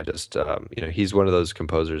music, and I just he's one of those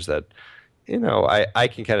composers that. I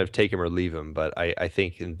can kind of take him or leave him, but I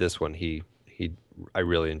think in this one I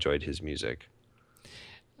really enjoyed his music.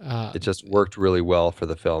 It just worked really well for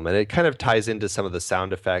the film, and it kind of ties into some of the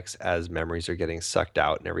sound effects as memories are getting sucked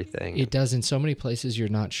out and everything. It does in so many places. You're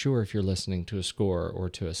not sure if you're listening to a score or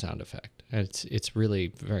to a sound effect. It's really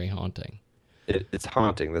very haunting. It's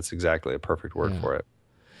haunting. That's exactly a perfect word for it.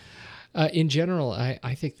 In general,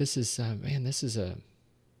 I think this is this is a.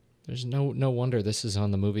 There's no wonder this is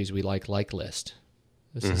on the movies we like list.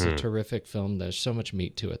 This is a terrific film. There's so much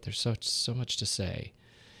meat to it. There's so much to say.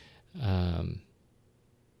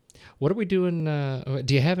 What are we doing?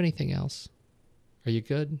 Do you have anything else? Are you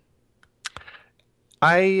good?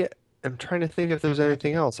 I am trying to think if there's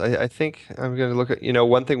anything else. I think I'm going to look at,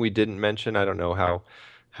 one thing we didn't mention. I don't know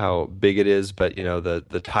how big it is, but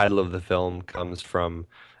the title of the film comes from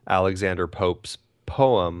Alexander Pope's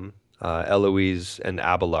poem, Eloise and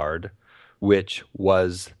Abelard, which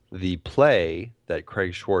was the play that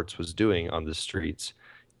Craig Schwartz was doing on the streets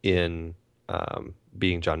in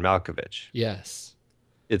Being John Malkovich. Yes.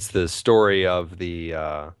 It's the story of the,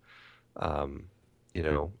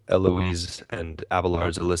 Eloise and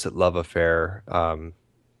Abelard's illicit love affair.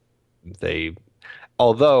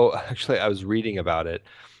 Although actually I was reading about it,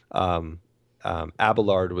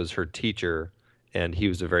 Abelard was her teacher, and he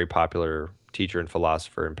was a very popular teacher and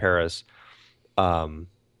philosopher in Paris.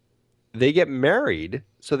 They get married,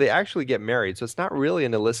 so they actually get married. So it's not really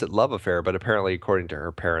an illicit love affair, but apparently, according to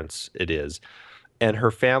her parents, it is. And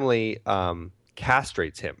her family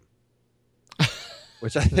castrates him,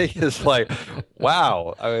 which I think is like,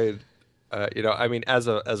 wow. I mean, as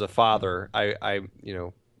a father, I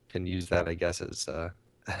can use that, I guess,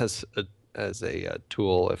 as a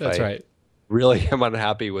tool if That's I right. really am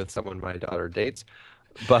unhappy with someone my daughter dates.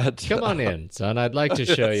 But come on in, son. I'd like to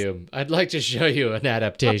show you. I'd like to show you an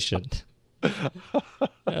adaptation.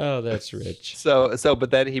 Oh, that's rich.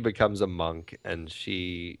 But then he becomes a monk, and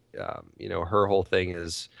she, her whole thing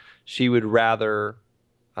is she would rather,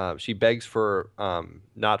 she begs for,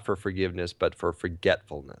 not for forgiveness, but for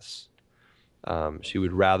forgetfulness. She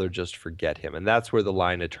would rather just forget him, and that's where the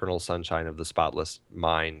line "Eternal Sunshine of the Spotless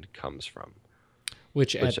Mind" comes from.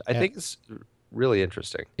 Which I think is really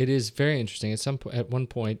interesting. It is very interesting. At one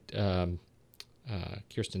point,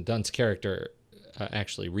 Kirsten Dunst's character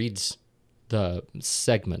actually reads the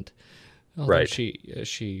segment. Right.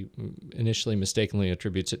 She initially mistakenly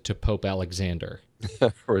attributes it to Pope Alexander,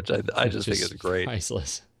 which I just think is great.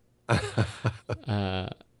 Priceless.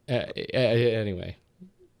 Anyway.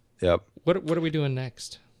 Yep. What are we doing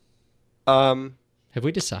next? Have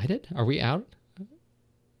we decided? Are we out?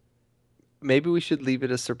 Maybe we should leave it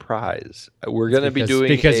a surprise. We're going to be doing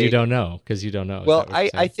because you don't know. Well,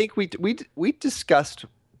 I think we discussed.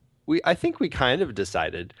 I think we kind of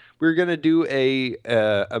decided we were going to do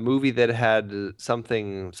a movie that had some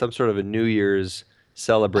sort of a New Year's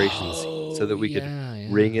celebration scene, so that we could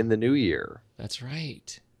ring in the new year. That's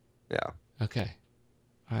right. Yeah. Okay.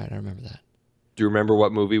 All right, I remember that. Do you remember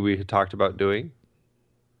what movie we had talked about doing?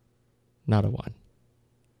 Not a one.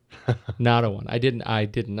 Not a one. I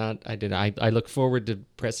did not. I look forward to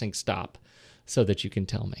pressing stop so that you can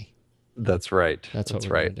tell me. That's right. That's what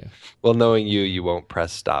we're going to do. Well, knowing you, you won't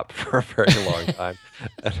press stop for a very long time.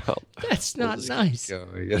 That's not nice.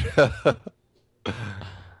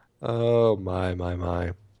 Oh,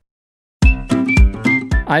 my.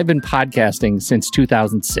 I've been podcasting since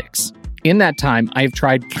 2006. In that time, I've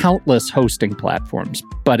tried countless hosting platforms,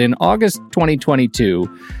 but in August 2022,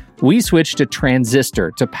 we switched to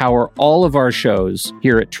Transistor to power all of our shows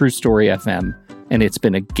here at True Story FM, and it's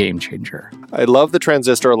been a game changer. I love the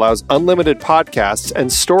Transistor allows unlimited podcasts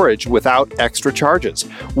and storage without extra charges.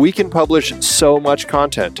 We can publish so much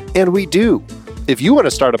content, and we do. If you want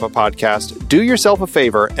to start up a podcast, do yourself a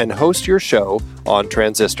favor and host your show on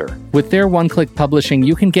Transistor. With their one-click publishing,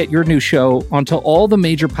 you can get your new show onto all the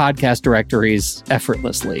major podcast directories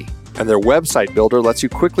effortlessly. And their website builder lets you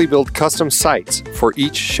quickly build custom sites for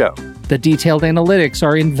each show. The detailed analytics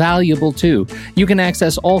are invaluable too. You can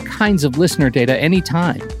access all kinds of listener data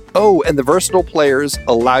anytime. Oh, and the versatile players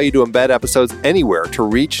allow you to embed episodes anywhere to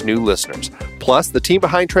reach new listeners. Plus, the team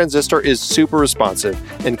behind Transistor is super responsive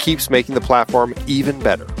and keeps making the platform even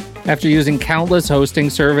better. After using countless hosting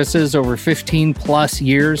services over 15 plus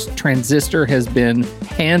years, Transistor has been,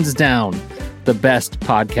 hands down, the best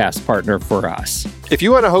podcast partner for us. If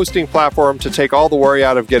you want a hosting platform to take all the worry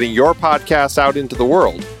out of getting your podcast out into the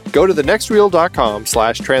world, go to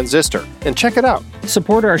thenextreel.com/transistor and check it out.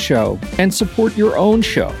 Support our show and support your own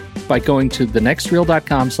show by going to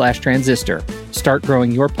thenextreel.com/transistor. Start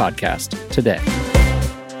growing your podcast today.